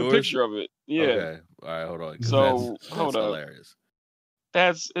just took the Yours? picture of it. Yeah. Okay. All right, hold on. 'Cause So, that's hold up. hilarious.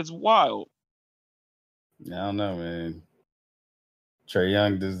 It's wild. I don't know, man. Trey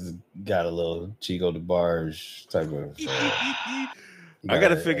Young just got a little Chico DeBarge type of. I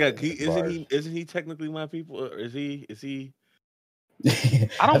gotta figure out. DeBarge. Isn't he technically my people? Or is he?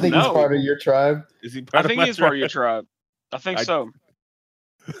 I don't think know. he's part of your tribe. Is he I part think of my he's part of your tribe. I think so.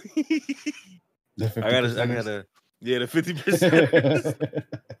 The I gotta. 50%ers. Yeah, the 50%.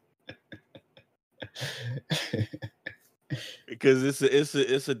 Because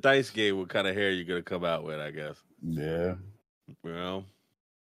it's a dice game. What kind of hair you're gonna come out with? I guess. Yeah. You know.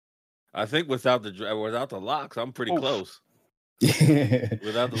 I think without the locks, I'm pretty Oof. close. Yeah.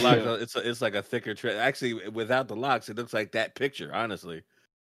 Without the locks, it's like a thicker trend. Actually, without the locks, it looks like that picture. Honestly.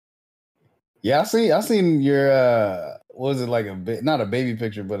 I seen your what was it, like not a baby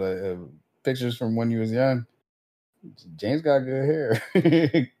picture, but pictures from when you was young. James got good hair,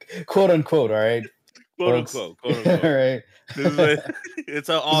 quote unquote. All right, Quote folks. unquote. Quote unquote. All right. It's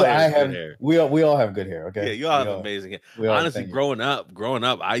all good hair. We all have good hair. Okay. Yeah, you all have amazing hair. Honestly, thank you. growing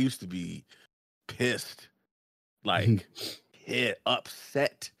up, I used to be pissed, like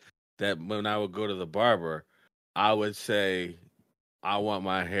upset that when I would go to the barber, I would say, I want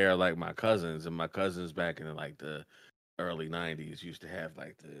my hair like my cousins, and my cousins back in like the early '90s used to have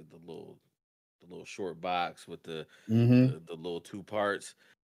like the little short box with the little two parts.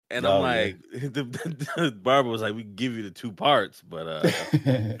 And I'm like, the barber was like, we can give you the two parts, but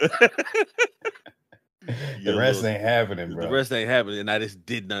the rest ain't happening, bro. The rest ain't happening. And I just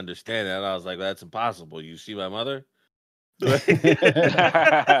didn't understand that. And I was like, that's impossible. You see my mother? It's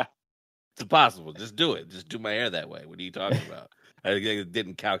impossible. Just do it. Just do my hair that way. What are you talking about? I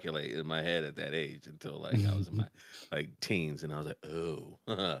didn't calculate in my head at that age until like I was in my like teens, and I was like, oh,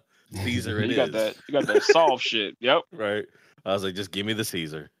 Caesar it is. You got that soft shit. Yep. Right. I was like, just give me the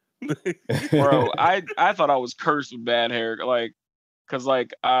Caesar. Bro, I thought I was cursed with bad hair, like, cause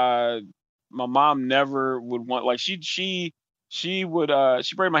like my mom never would want, like, she would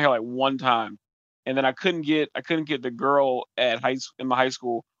she braided my hair like one time, and then I couldn't get the girl in my high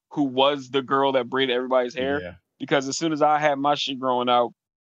school who was the girl that braided everybody's hair, because as soon as I had my shit growing out,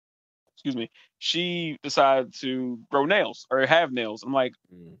 she decided to grow nails or have nails. I'm like,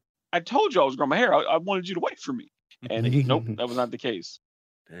 I told you I was growing my hair. I wanted you to wait for me, and nope, that was not the case.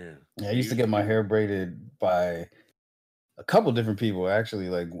 Damn. Yeah, I used to get my hair braided by a couple different people, actually.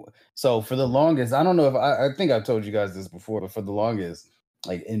 Like, so for the longest, I don't know if I think I've told you guys this before, but for the longest,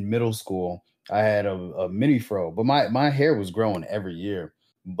 like in middle school, I had a mini fro, but my hair was growing every year,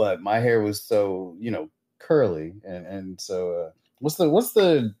 but my hair was so, curly. And so what's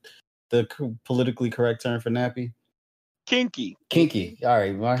the politically correct term for nappy? Kinky. All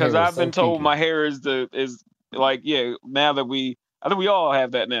right. Because I've been told my hair is like, yeah, now that I think we all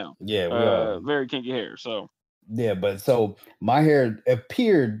have that now. Yeah, we all very kinky hair. So yeah, but so my hair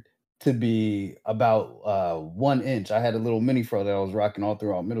appeared to be about 1 inch. I had a little mini fro that I was rocking all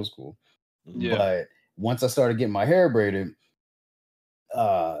throughout middle school. Yeah. But once I started getting my hair braided,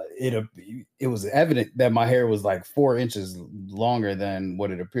 it was evident that my hair was like 4 inches longer than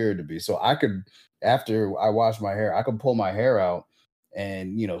what it appeared to be. So I could, after I washed my hair, I could pull my hair out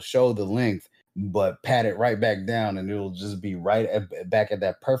and show the length, but pat it right back down, and it'll just be back at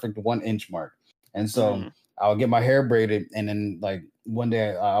that perfect 1 inch mark. And so I'll get my hair braided, and then like one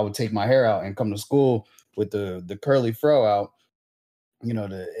day I would take my hair out and come to school with the curly fro out. And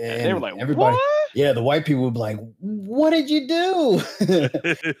they were like, everybody, what? Yeah, the white people would be like, what did you do?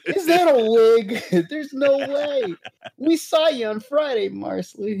 Is that a wig? There's no way. We saw you on Friday,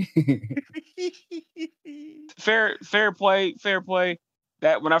 Marsley. Fair play.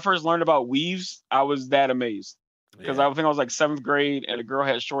 That when I first learned about weaves, I was that amazed. Because I think I was like 7th grade, and a girl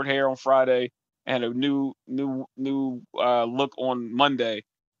had short hair on Friday and a new look on Monday,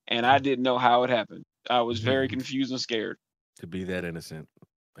 and I didn't know how it happened. I was very confused and scared. To be that innocent.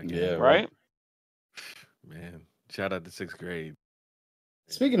 Again. Yeah, right? Man, shout out to 6th grade.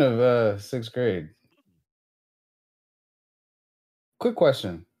 Speaking of 6th grade, quick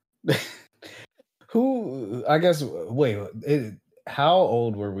question. How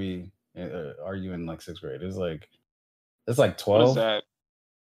old were we? Are you in like 6th grade? It's like 12. What is that?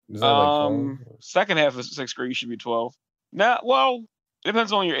 Is that like 12? Second half of 6th grade, you should be 12. Now, well, it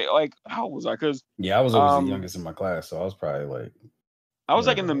depends on your, like, how old was I? Because I was always the youngest in my class, so I was probably like, I was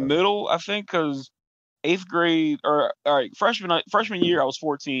like in the middle, I think, because 8th grade, or all right, freshman year, I was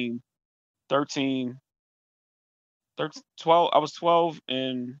 14, 13, 12. I was 12,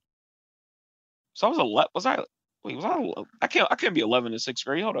 and so I was 11. Wait, was I can't be 11 in 6th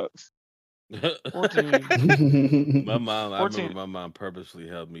grade. Hold up. 14. My mom, I 14. remember my mom purposely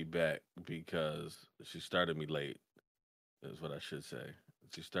held me back because she started me late. That's what I should say.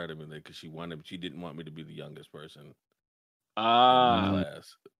 She started me late because she didn't want me to be the youngest person in my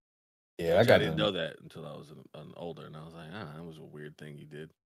class. Yeah, I didn't know that until I was an older, and I was like, that was a weird thing you did.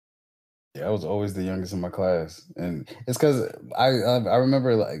 Yeah, I was always the youngest in my class, and it's because I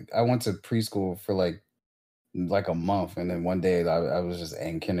remember like I went to preschool for like a month, and then one day I was just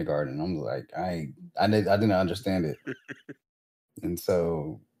in kindergarten. I'm like, I didn't understand it, and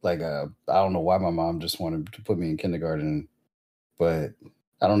so like I don't know why my mom just wanted to put me in kindergarten, but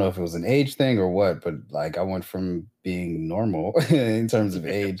I don't know if it was an age thing or what. But like I went from being normal in terms of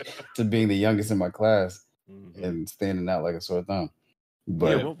age to being the youngest in my class and standing out like a sore thumb.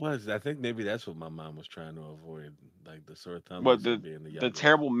 But yeah, what was I think maybe that's what my mom was trying to avoid, like the sore thumb What being the youngest. the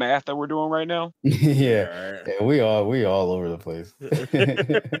terrible math that we're doing right now? yeah, we all over the place.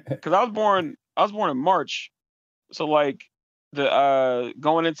 Because I was born in March, so like the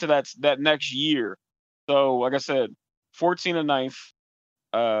going into that next year. So like I said, 14 and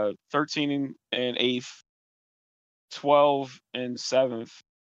 9th, 13 and 8th, 12 and 7th.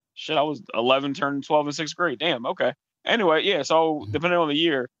 Shit, I was 11 turning 12 in 6th grade. Damn. Okay. Anyway, yeah. So depending on the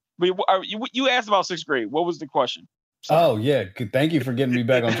year, but you asked about 6th grade. What was the question? Sorry. Oh yeah, thank you for getting me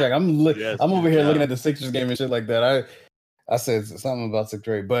back on track. I'm over here looking at the Sixers game and shit like that. I said something about 6th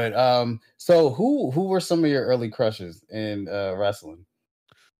grade, but so who were some of your early crushes in wrestling?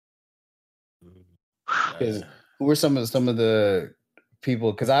 Who were some of the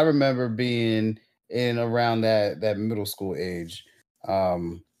people? Because I remember being in around that middle school age,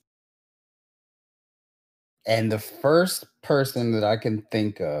 and the first person that I can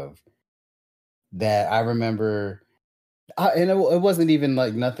think of that I remember. And it wasn't even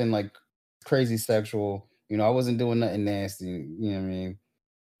like nothing like crazy sexual, I wasn't doing nothing nasty, you know what I mean?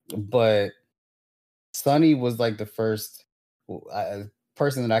 But Sonny was like the first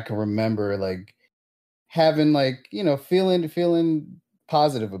person that I can remember like having like, feeling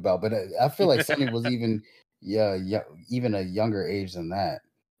positive about. But I feel like Sonny was even even a younger age than that.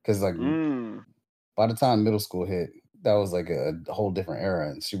 Because like by the time middle school hit, that was like a whole different era,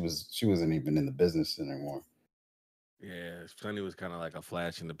 and she wasn't even in the business anymore. Yeah, Sonny was kind of like a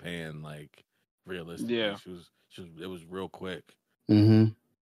flash in the pan, like realistic. Yeah, it was real quick.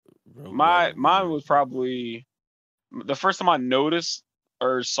 Mm-hmm. Mine was probably the first time I noticed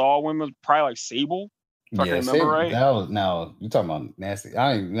or saw women was probably like Sable. If I can remember right. That was now you're talking about nasty.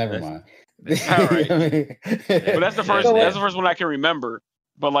 Never mind. All right, but that's the first. That's the first one I can remember.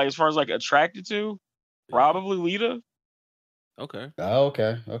 But like as far as like attracted to, probably Lita. Okay. Oh,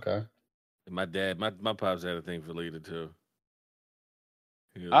 okay. My dad, my pops had a thing for Lita too.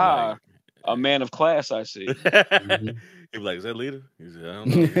 A man of class, I see. He was like, "Is that Lita?" He said, "I don't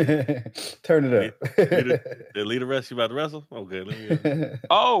know." Turn it up. Did Lita wrestle? You about to wrestle? Okay, let me.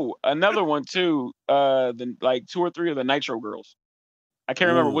 Oh, another one too. The like 2 or 3 of the Nitro girls. I can't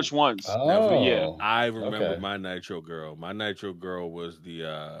remember which ones. Oh, yeah. I remember my Nitro girl. My Nitro girl was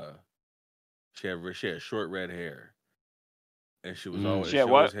the she had short red hair, and she was always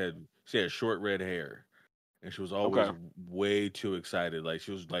she had short red hair, and she was always way too excited. Like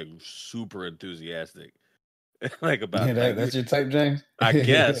she was like super enthusiastic, like about that's your type, James. I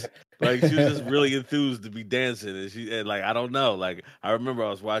guess. Like she was just really enthused to be dancing, and like I don't know. Like I remember I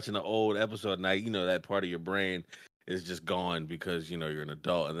was watching an old episode, and that part of your brain is just gone because you're an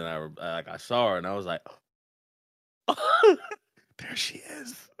adult, and then I saw her, and I was like, oh, there she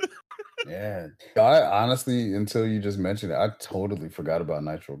is. Yeah, I honestly, until you just mentioned it, I totally forgot about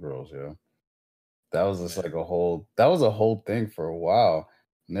Nitro Girls. Yeah, that was just like a whole thing for a while,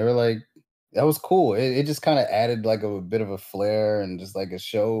 and they were like, that was cool. It just kind of added like a bit of a flair and just like a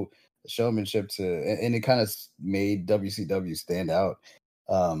showmanship to, and it kind of made WCW stand out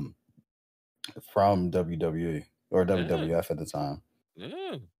from WWE or WWF at the time.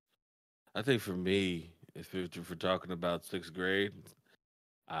 Yeah, I think for me, if we're talking about 6th grade,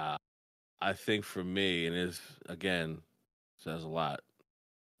 I think for me, and it again says a lot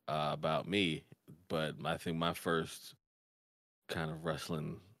about me, but I think my first kind of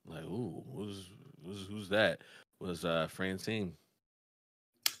wrestling, like, ooh, who's that? Was Francine.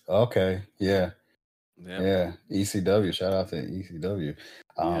 Okay, yeah. ECW. Shout out to ECW.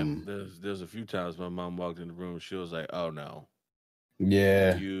 There's a few times my mom walked in the room. She was like, "Oh no,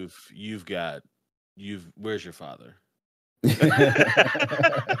 yeah, where's your father?"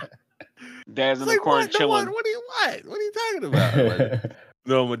 Dad's in the corner chilling. What are you talking about?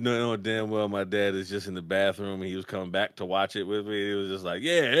 No, damn well my dad is just in the bathroom and he was coming back to watch it with me. He was just like,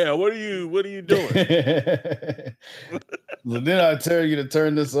 yeah, what are you doing? Well, then I tell you to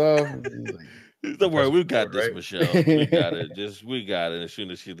turn this off. Don't worry, we got this, right? Michelle. We got it. We got it. As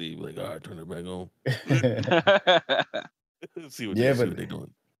soon as she leave, like, all right, turn it back on. see what they're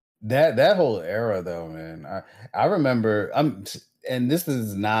doing. That whole era though, man. I remember and this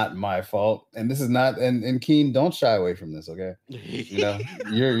is not my fault. And this is not and Keen, don't shy away from this, okay?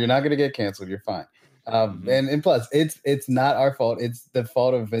 You're not gonna get canceled, you're fine. And plus it's not our fault, it's the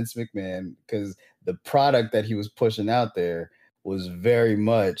fault of Vince McMahon, because the product that he was pushing out there was very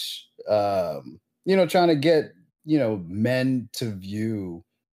much trying to get men to view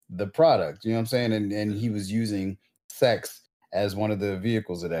the product, you know what I'm saying? And he was using sex as one of the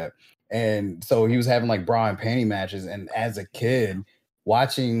vehicles of that. And so he was having like bra and panty matches. And as a kid,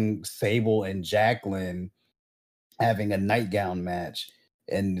 watching Sable and Jacqueline having a nightgown match,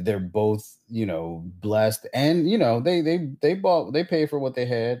 and they're both, blessed, and they paid for what they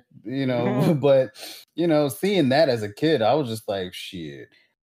had, but seeing that as a kid, I was just like, shit,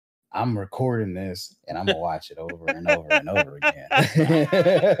 I'm recording this and I'm gonna watch it over and over and over again.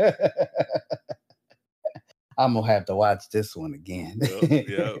 I'm gonna have to watch this one again.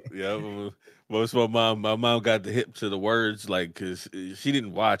 Yeah. Most of my mom got the hip to the words, like, because she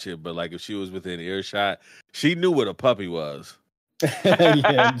didn't watch it, but like if she was within earshot, she knew what a puppy was. So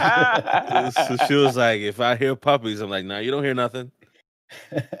she was like, if I hear puppies, I'm like, nah, you don't hear nothing.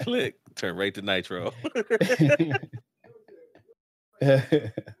 Click, turn right to Nitro.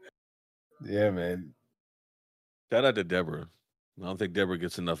 Yeah, man. Shout out to Deborah. I don't think Deborah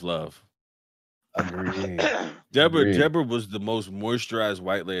gets enough love. Agreed. Deborah was the most moisturized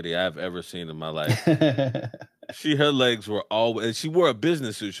white lady I've ever seen in my life. Her legs were always, she wore a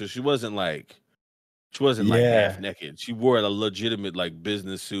business suit, so she wasn't like half naked. She wore a legitimate like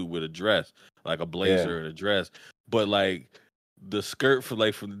business suit with a dress, like a blazer and a dress. But like the skirt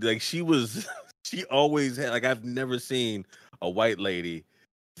she was, she always had, like, I've never seen a white lady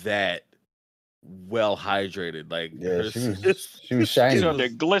that well hydrated. Like, she was shiny. She's there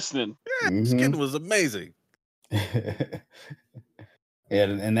glistening. Yeah, skin was amazing. Yeah,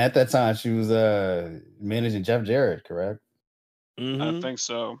 and at that time she was managing Jeff Jarrett, correct? I think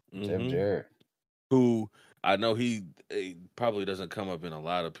so. Jeff Jarrett, who I know he probably doesn't come up in a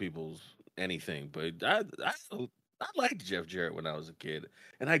lot of people's anything, but I liked Jeff Jarrett when I was a kid,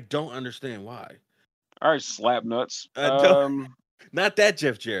 and I don't understand why. All right, slap nuts. Not that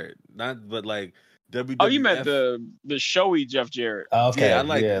Jeff Jarrett, but like WWF. Oh, you meant the showy Jeff Jarrett. Okay, yeah, I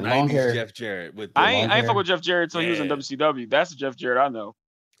like 90s Jeff Jarrett. I ain't fuck with Jeff Jarrett until he was in WCW. That's the Jeff Jarrett I know.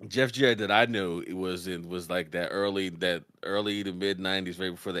 Jeff Jarrett that I knew was like that early to mid 90s,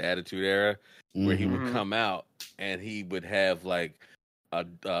 right before the Attitude Era, where he would come out and he would have like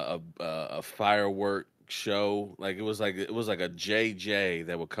a firework show. Like it was like a JJ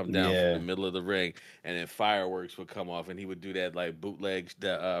that would come down from the middle of the ring, and then fireworks would come off, and he would do that like bootleg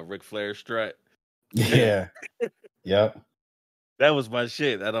Ric Flair strut. Yeah. Yep. That was my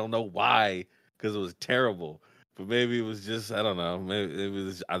shit. I don't know why, because it was terrible. But maybe it was just, I don't know. Maybe it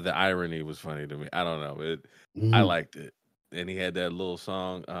was the irony was funny to me. I don't know. I liked it. And he had that little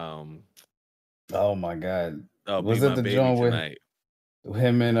song. Oh my God. Was it the joint with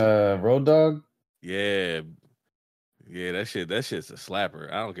him and Road Dogg? Yeah. Yeah, that shit's a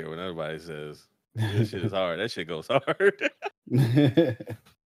slapper. I don't care what anybody says. That shit is hard. That shit goes hard.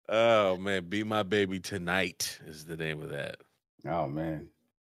 Oh man, Be My Baby Tonight is the name of that. Oh man.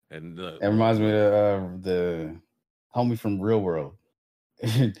 And that reminds me of the homie from Real World.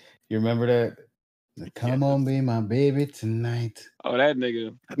 You remember that? Come on, be my baby tonight. Oh, that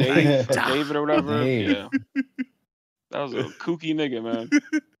nigga, David or whatever. Yeah, that was a kooky nigga, man.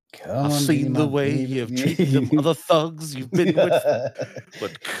 I've seen the way you've treated them other thugs you've been with,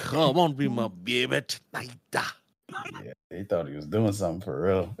 but come on, be my baby tonight. Yeah, he thought he was doing something for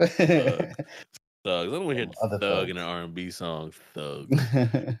real. Thugs. I don't want to hear thug in an R&B song. Thug.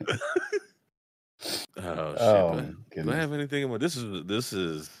 Oh shit! Do I have anything about this?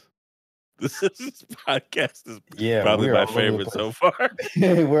 Is podcast is probably my favorite so far.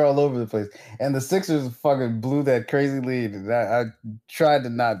 We're all over the place, and the Sixers fucking blew that crazy lead. I tried to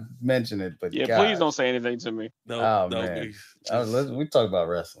not mention it, but please don't say anything to me. No, man. We talk about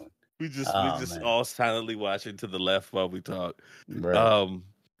wrestling. We just all silently watching to the left while we talk. Right.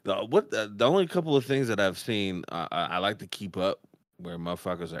 The only couple of things that I've seen, I like to keep up where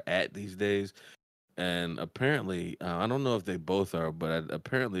motherfuckers are at these days. And apparently, I don't know if they both are, but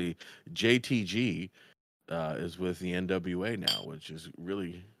apparently JTG is with the NWA now, which is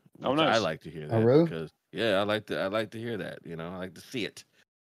really, nice. I like to hear that. Oh, really? Because I like to hear that. I like to see it.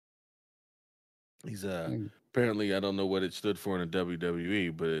 He's apparently, I don't know what it stood for in the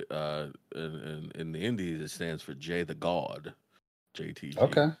WWE, but in the Indies it stands for Jay the God, JTG.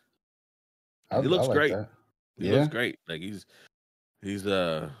 Okay. And he looks like great. that. He looks great. Like he's he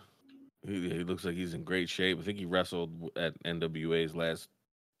looks like he's in great shape. I think he wrestled at NWA's last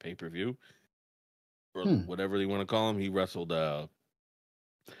pay-per-view or whatever you want to call him. He wrestled a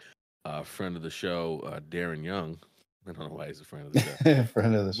friend of the show, Darren Young. I don't know why he's a friend of the show.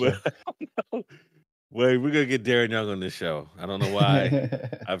 Friend of the show. Wait, we're gonna get Darren Young on this show. I don't know why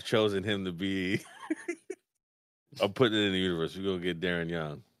I've chosen him to be. I'm putting it in the universe. We're gonna get Darren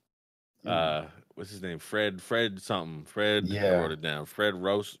Young. What's his name? Fred something. Fred. Yeah. I wrote it down. Fred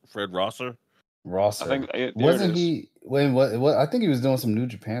Rosser. Rosser. I think wasn't he? When what? I think he was doing some New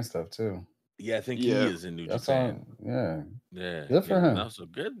Japan stuff too. Yeah, I think he is in New Japan. Yeah. Good for him. Also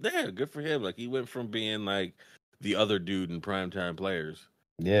good. Yeah, good for him. Like he went from being like the other dude in Primetime Players.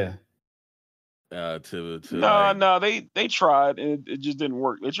 Yeah. No, they tried and it just didn't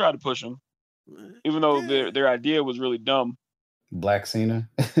work. They tried to push him, even though their idea was really dumb. Black Cena.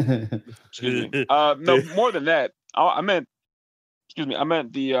 Excuse me. No, more than that. I meant the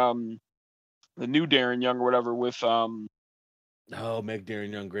new Darren Young or whatever with make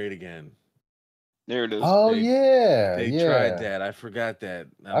Darren Young great again. There it is. Oh they tried that. I forgot that.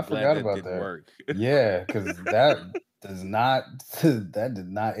 I forgot about that. Didn't work. Yeah, because that did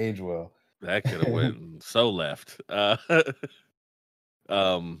not age well. That could have went so left. But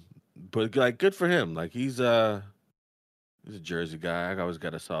like good for him. Like he's a Jersey guy. I always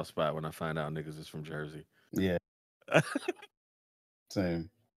got a soft spot when I find out niggas is from Jersey. Yeah. Same.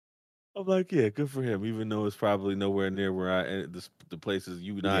 I'm like, yeah, good for him. Even though it's probably nowhere near where the places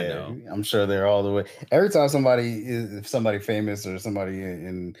you and I know. I'm sure they're all the way. Every time if somebody famous or somebody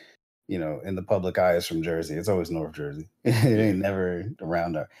in the public eye is from Jersey, it's always North Jersey. It ain't never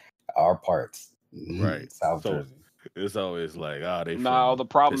around our parts, right? South Jersey. It's always like, they. No, the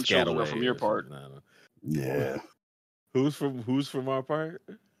problem children are from your part. Yeah. Who's from our part?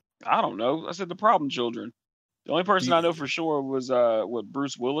 I don't know. I said the problem children. The only person I know for sure was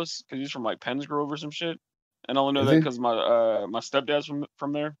Bruce Willis, because he's from like Pennsgrove or some shit. And I only know that because my stepdad's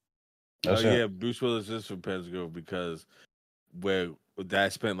from there. Yeah, Bruce Willis is from Pennsgrove because where I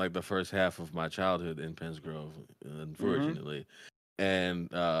spent like the first half of my childhood in Pennsgrove, unfortunately. And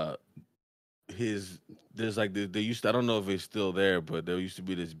there's like they used to, I don't know if it's still there, but there used to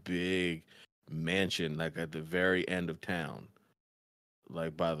be this big mansion like at the very end of town,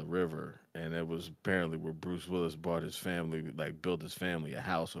 like by the river, and it was apparently where Bruce Willis bought his family, like built his family a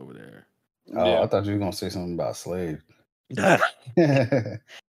house over there. I thought you were gonna say something about slave. Look, I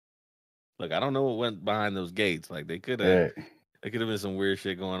don't know what went behind those gates. Like they could have been some weird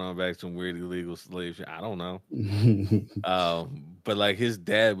shit going on back, some weird illegal slave shit. I don't know. But like his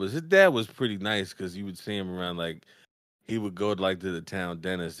dad was pretty nice because you would see him around. Like he would go to the town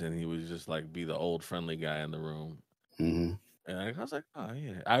dentist, and he would just like be the old friendly guy in the room. Mm-hmm. And I was like, oh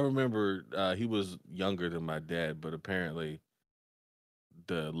yeah. I remember he was younger than my dad, but apparently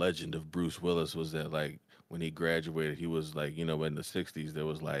the legend of Bruce Willis was that like when he graduated, he was like, in the 60s there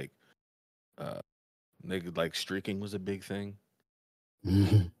was like nigga, like streaking was a big thing.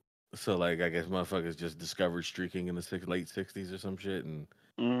 Mm-hmm. So like I guess motherfuckers just discovered streaking in the late 60s or some shit, and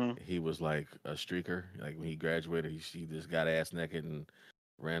he was like a streaker. Like when he graduated, he just got ass naked and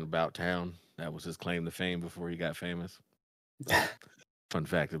ran about town. That was his claim to fame before he got famous. Fun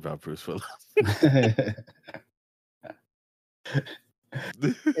fact about Bruce Willis.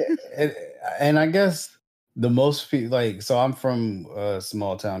 and I guess the most people, so I'm from a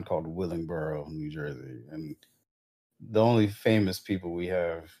small town called Willingboro, New Jersey, and the only famous people we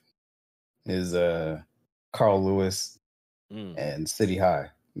have is Carl Lewis and City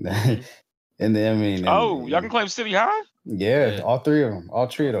High. And then y'all can claim City High? Yeah, all three of them, all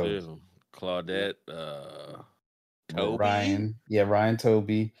three of those. Claudette, Toby? Ryan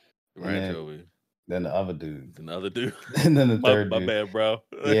Toby. Ryan Toby. Then the other dude. And the then the third my dude. bad, bro.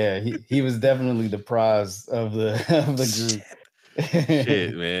 Yeah, he was definitely the prize of the group.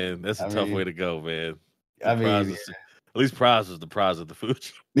 Shit, man. That's a tough way to go, man. At least prize was the prize of the food.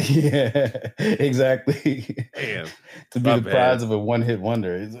 Yeah, exactly. Damn. To be the prize of a one-hit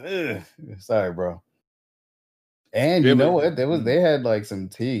wonder. Sorry, bro. And you know what? They had like some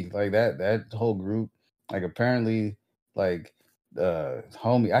tea. Like that whole group. Like apparently, like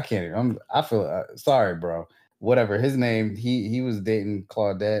homie, I feel sorry, bro. Whatever his name, he was dating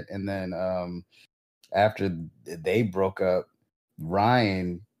Claudette, and then after they broke up,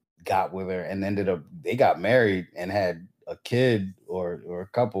 Ryan got with her and they got married and had a kid or a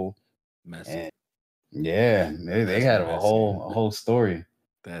couple. Messy. And they had a whole story.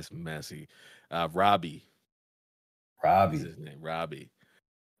 That's messy. Robbie. Is Robbie. his name Robbie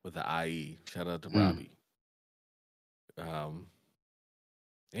with the IE. Shout out to Mm. Robbie.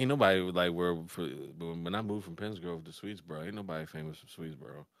 Ain't nobody like when I moved from Pennsgrove to Swedesboro, ain't nobody famous from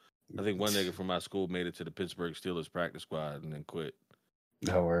Swedesboro. I think one nigga from my school made it to the Pittsburgh Steelers practice squad and then quit.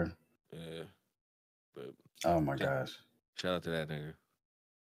 Oh, word. Yeah, but Oh my gosh. shout out to that nigga.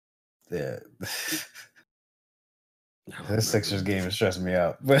 Yeah. I don't This Sixers remember. game is stressing me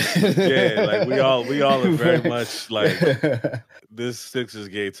out. But Yeah, like we all are very much like this Sixers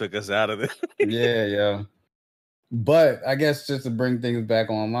game took us out of it. yeah, yeah. But I guess just to bring things back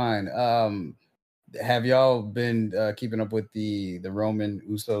online, have y'all been keeping up with the Roman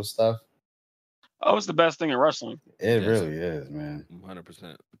Uso stuff? Oh, it's the best thing in wrestling. It Yes. really is, man.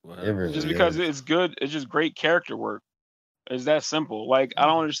 100%. It really Just because is. it's good, it's just great character work. It's that simple. Like I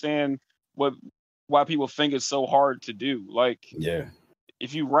don't understand why people think it's so hard to do. Like Yeah,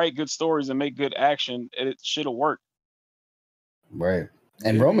 if you write good stories and make good action, it shit'll work. right.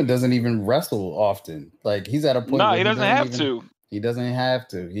 And Yeah. Roman doesn't even wrestle often. Like he's at a point. No, where he doesn't have to. He doesn't have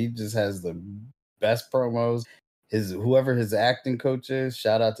to. He just has the best promos. Whoever his acting coach is,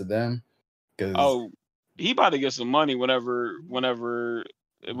 shout out to them. Because Oh, he about to get some money whenever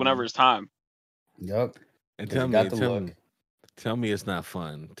it's time. Yep. And Because he got the look. tell me it's not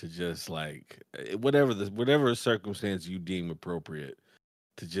fun to just like whatever circumstance you deem appropriate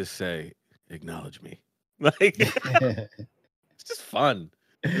to just say acknowledge me. Like it's just fun.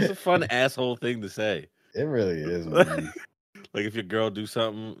 It's a fun asshole thing to say. It really is, man. Like if your girl do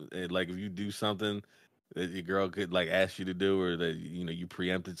something, like if you do something that your girl could like ask you to do, or that you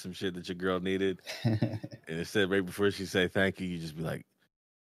preempted some shit that your girl needed, and instead right before she say thank you, you just be like,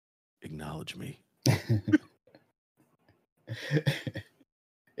 acknowledge me.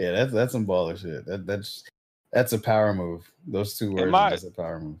 Yeah, that's some baller shit. That's a power move. Those two words are just a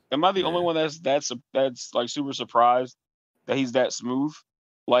power move. Am I the only Yeah. one that's like super surprised that he's that smooth?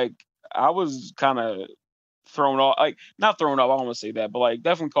 Like I was kind of thrown off, like not thrown off. I don't want to say that, but like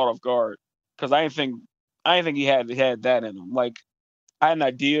definitely caught off guard because I didn't think he had that in him. Like I had an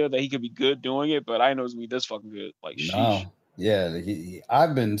idea that he could be good doing it, but I didn't know it was gonna be this fucking good. Like sheesh. No, yeah,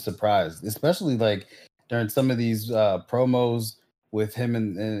 I've been surprised, especially like during some of these promos with him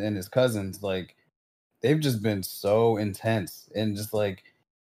and his cousins. Like they've just been so intense, and just like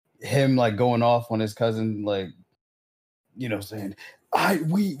him like going off on his cousin, like saying,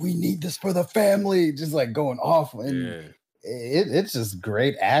 we need this for the family," just like going off, and Yeah. it's just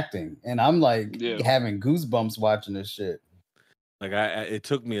great acting, and I'm like Yeah. having goosebumps watching this shit. Like it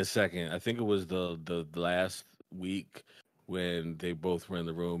took me a second. I think it was the last week when they both were in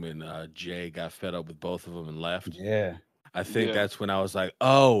the room and Jay got fed up with both of them and left. Yeah, I think Yeah. that's when I was like,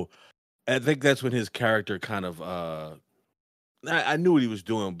 oh, I think that's when his character kind of I knew what he was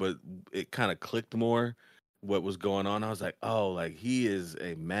doing, but it kind of clicked more what was going on. I was like, oh, like he is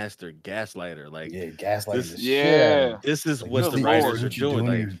a master gaslighter. Like yeah, gaslighting this- the shit out of him. this is Like, what good the lord, writers are what you doing.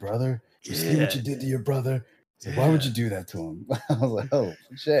 to Like, your brother? You see what you did to your brother? So why would you do that to him? I was like, oh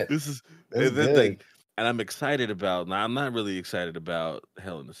shit. This is That's and then, good. like, and I'm excited about. Now, I'm not really excited about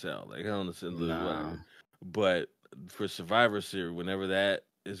Hell in a Cell. Like Hell in a Cell, Nah. whatever. But for Survivor Series, whenever that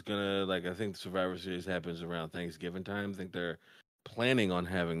is gonna, like, I think the Survivor Series happens around Thanksgiving time. I think they're planning on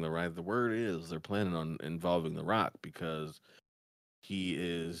having the word is they're planning on involving The Rock because he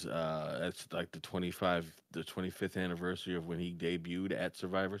is it's like the 25th anniversary of when he debuted at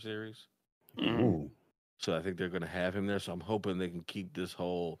Survivor Series. Mhm. Ooh. So I think they're gonna have him there. So I'm hoping they can keep this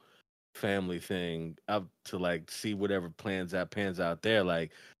whole family thing up to like see whatever pans out there.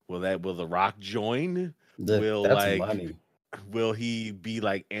 Like, will The Rock join? Will, That's like, money. Will he be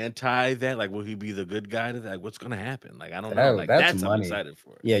like anti that? Like, will he be the good guy to that? Like, what's gonna happen? Like, I don't know. Like, That's I'm money. excited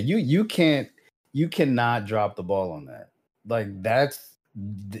for it. Yeah, you cannot drop the ball on that. Like that's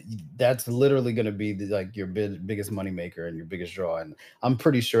literally going to be like your biggest money maker and your biggest draw. And I'm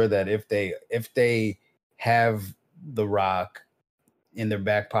pretty sure that if they have The Rock in their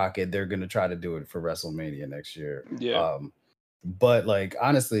back pocket, they're going to try to do it for WrestleMania next year. Yeah. But like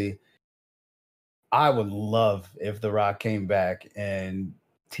honestly, I would love if The Rock came back and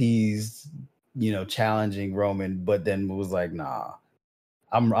teased, challenging Roman, but then was like, nah,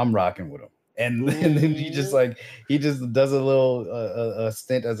 I'm rocking with him. And then he just does a little a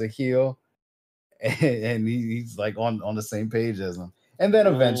stint as a heel, and he's like on the same page as him. And then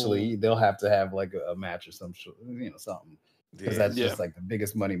eventually they'll have to have like a match or something, because that's Yeah. just like the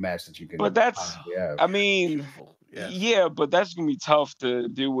biggest money match that you can. But that's, possibly have. I mean, Yes. yeah, but that's gonna be tough to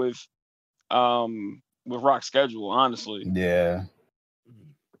do with Rock's schedule, honestly. Yeah.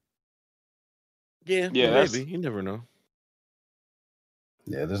 Yeah, Yeah, that's- maybe. You never know.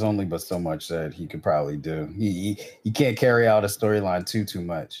 Yeah, there's only but so much that he could probably do. He can't carry out a storyline too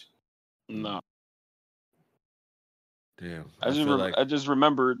much. No. Damn. I just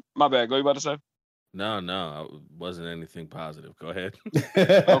remembered. My bad. Go. You about to say? No, it wasn't anything positive. Go ahead.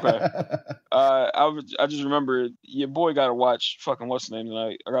 Okay. I just remembered your boy got to watch fucking what's the name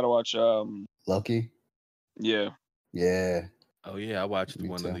tonight. I got to watch Loki. Yeah. Yeah. Oh yeah, I watched Me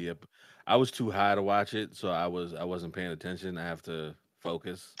one too. of the. I was too high to watch it, so I wasn't paying attention. I have to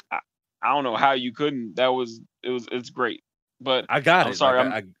focus. I don't know how you couldn't. It's great. But I got I'm it. sorry.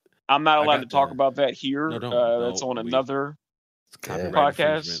 Like, I'm not allowed to got talk about that here. No, That's on we- another It's copyright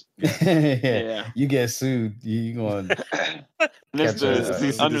podcast. infringement. Yeah. You get sued. You going This Catch a is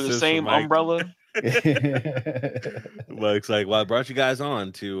cease and under the desist same from Mike. umbrella. Well, it's like, well, I brought you guys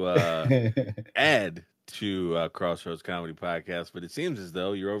on to add to Crossroads Comedy Podcast, but it seems as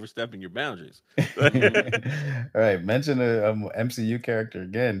though you're overstepping your boundaries. All right, mention a MCU character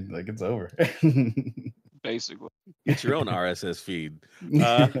again, like it's over. Basically. Get your own RSS feed.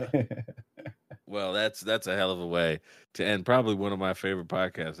 Well, that's a hell of a way to end probably one of my favorite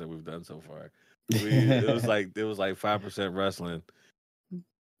podcasts that we've done so far. It was like 5% wrestling,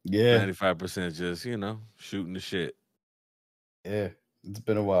 Yeah, 95% just shooting the shit. yeah. It's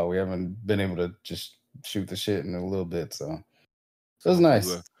been a while. We haven't been able to just shoot the shit in a little bit, so it was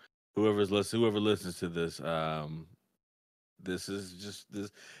nice. Whoever listens to this,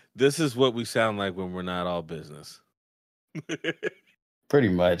 this is what we sound like when we're not all business. Pretty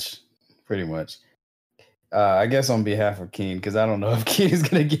much. I guess on behalf of Keen, because I don't know if Keen is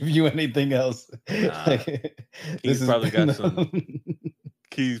gonna give you anything else. Keen's probably got some.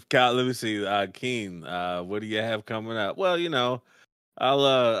 Keith, let me see. Keen, what do you have coming up? Well,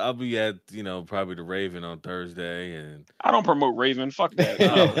 I'll be at probably the Raven on Thursday, and I don't promote Raven. Fuck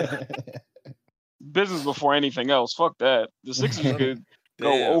that. Business before anything else. Fuck that. The Sixers could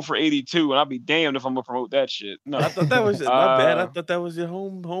go 0 for 82, and I'll be damned if I'm gonna promote that shit. No, I thought that was my bad. I thought that was your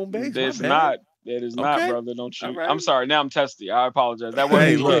home base. It's not. It is not, brother. Don't you? Right. I'm sorry. Now I'm testy. I apologize. That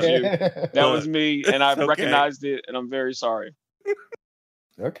wasn't you. That was me, and I recognized it, and I'm very sorry.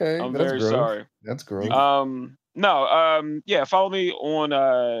 Okay, I'm very sorry. That's gross. Yeah. Follow me on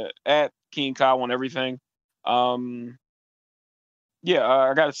at King Kyle on everything. I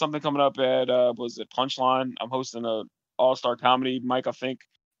got something coming up at was it Punchline? I'm hosting a all-star comedy mic, I think.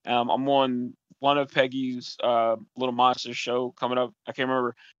 I'm on one of Peggy's Little Monsters show coming up. I can't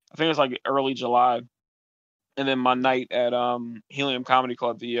remember. I think it's like early July. And then my night at Helium Comedy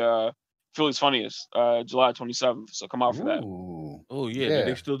Club, the Philly's Funniest, July 27th. So come out for that. Oh yeah. Do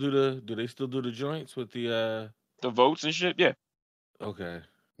they still do the joints with the votes and shit? Yeah. Okay.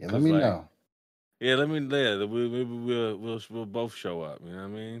 Yeah, let me know. Yeah, we'll both show up. You know what I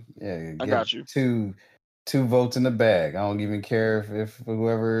mean? Yeah, I got you. Two votes in the bag. I don't even care if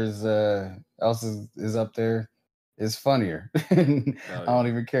whoever is else is up there is funnier. I don't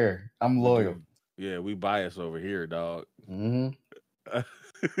even care. I'm loyal. Yeah, we bias over here, dog. Mm-hmm.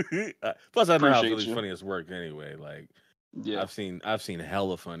 Plus, I know how Philly's Funniest work anyway. Like, yeah, I've seen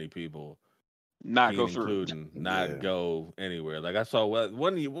hella funny people not go through, go anywhere. Like I saw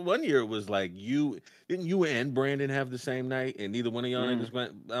one year it was like didn't you and Brandon have the same night, and neither one of y'all niggas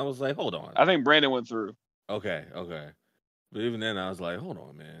went. I was like, hold on. I think Brandon went through. Okay, but even then, I was like, hold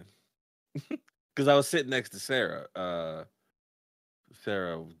on, man, because I was sitting next to Sarah.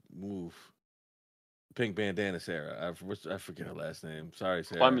 Sarah, move. Pink bandana Sarah. I forget her last name. Sorry,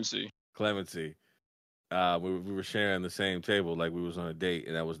 Sarah. Clemency. We were sharing the same table like we was on a date,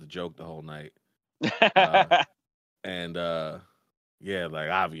 and that was the joke the whole night. Like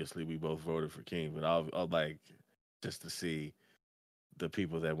obviously we both voted for King, but I'll like just to see the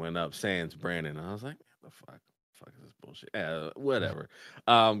people that went up, sans Brandon. I was like, what the fuck is this bullshit? Yeah, whatever.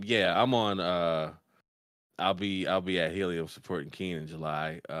 I'm on. I'll be at Helium supporting Keen in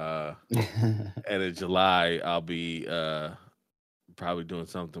July. And in July, I'll be probably doing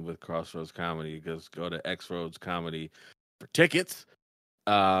something with Crossroads Comedy. Just go to X-Roads Comedy for tickets.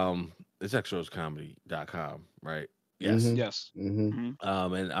 It's xroadscomedy.com, right? Yes. Mm-hmm. Yes.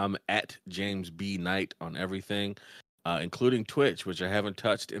 Mm-hmm. And I'm at James B. Knight on everything, including Twitch, which I haven't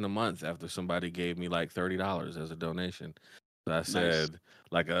touched in a month after somebody gave me like $30 as a donation. So I said,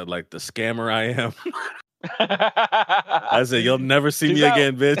 like the scammer I am. I said, you'll never see me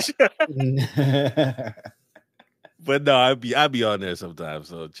again, bitch. But no, I'll be on there sometimes,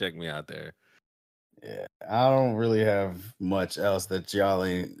 so check me out there. Yeah, I don't really have much else that y'all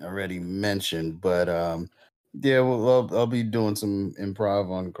ain't already mentioned, but I'll be doing some improv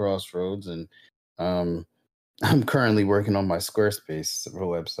on Crossroads, and I'm currently working on my Squarespace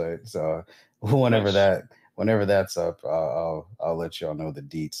website. So whenever whenever that's up, I'll let y'all know the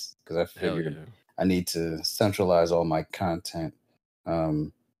deets because I figured I need to centralize all my content,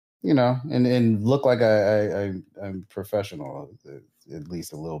 and look like I'm professional at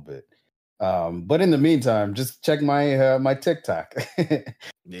least a little bit. But in the meantime, just check my my TikTok, and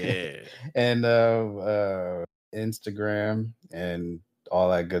Instagram and all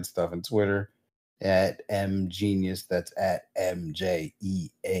that good stuff, and Twitter at mgenius. That's at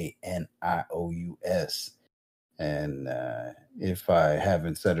MJEANIOUS. And if I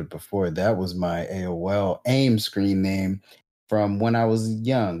haven't said it before, that was my AOL AIM screen name from when I was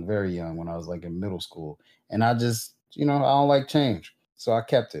young, very young, when I was like in middle school. And I just, I don't like change. So I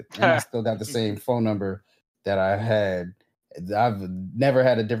kept it. And I still got the same phone number that I had. I've never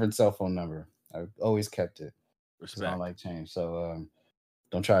had a different cell phone number. I've always kept it. Respect. I don't like change. So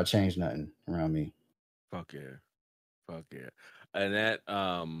don't try to change nothing around me. Fuck yeah. And that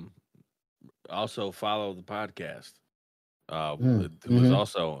also follow the podcast. It was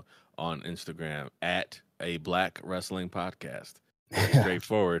also on Instagram at A Black Wrestling Podcast.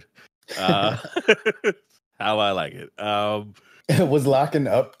 Straightforward. How I like it. Was locking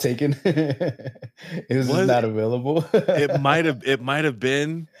up taken? It was just not available. It might have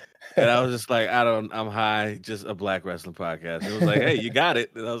been. And I was just like, I'm high, just a Black Wrestling Podcast. It was like, hey, you got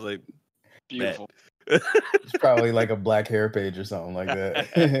it. And I was like, beautiful. It's probably like a black hair page or something like that.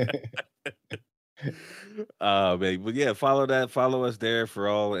 Man, but yeah, follow us there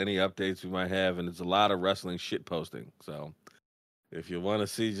for any updates we might have, and it's a lot of wrestling shit posting. So if you want to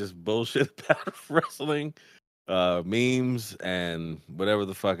see just bullshit about wrestling, memes and whatever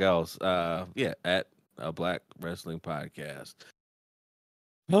the fuck else, at a Black Wrestling Podcast.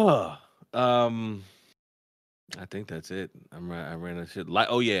 I think that's it. I ran a shit like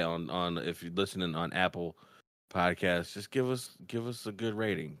on if you're listening on Apple Podcasts, just give us a good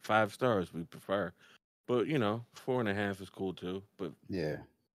rating. 5 stars we prefer, but 4.5 is cool too. But yeah,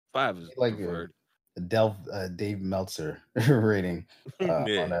 5 is like preferred. Dave Meltzer rating.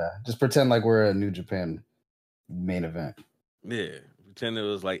 Just pretend like we're a New Japan main event. Yeah, pretend it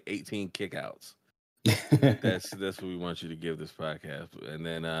was like 18 kickouts. That's what we want you to give this podcast, and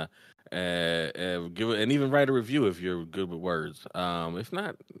then give it, and even write a review if you're good with words. If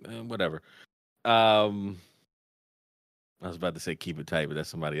not, whatever. I was about to say keep it tight, but that's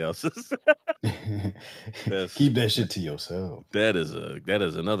somebody else's. Keep that shit to yourself. That is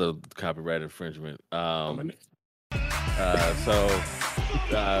another copyright infringement. Bye.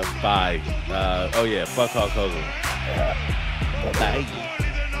 Fuck Hulk Hogan. Bye.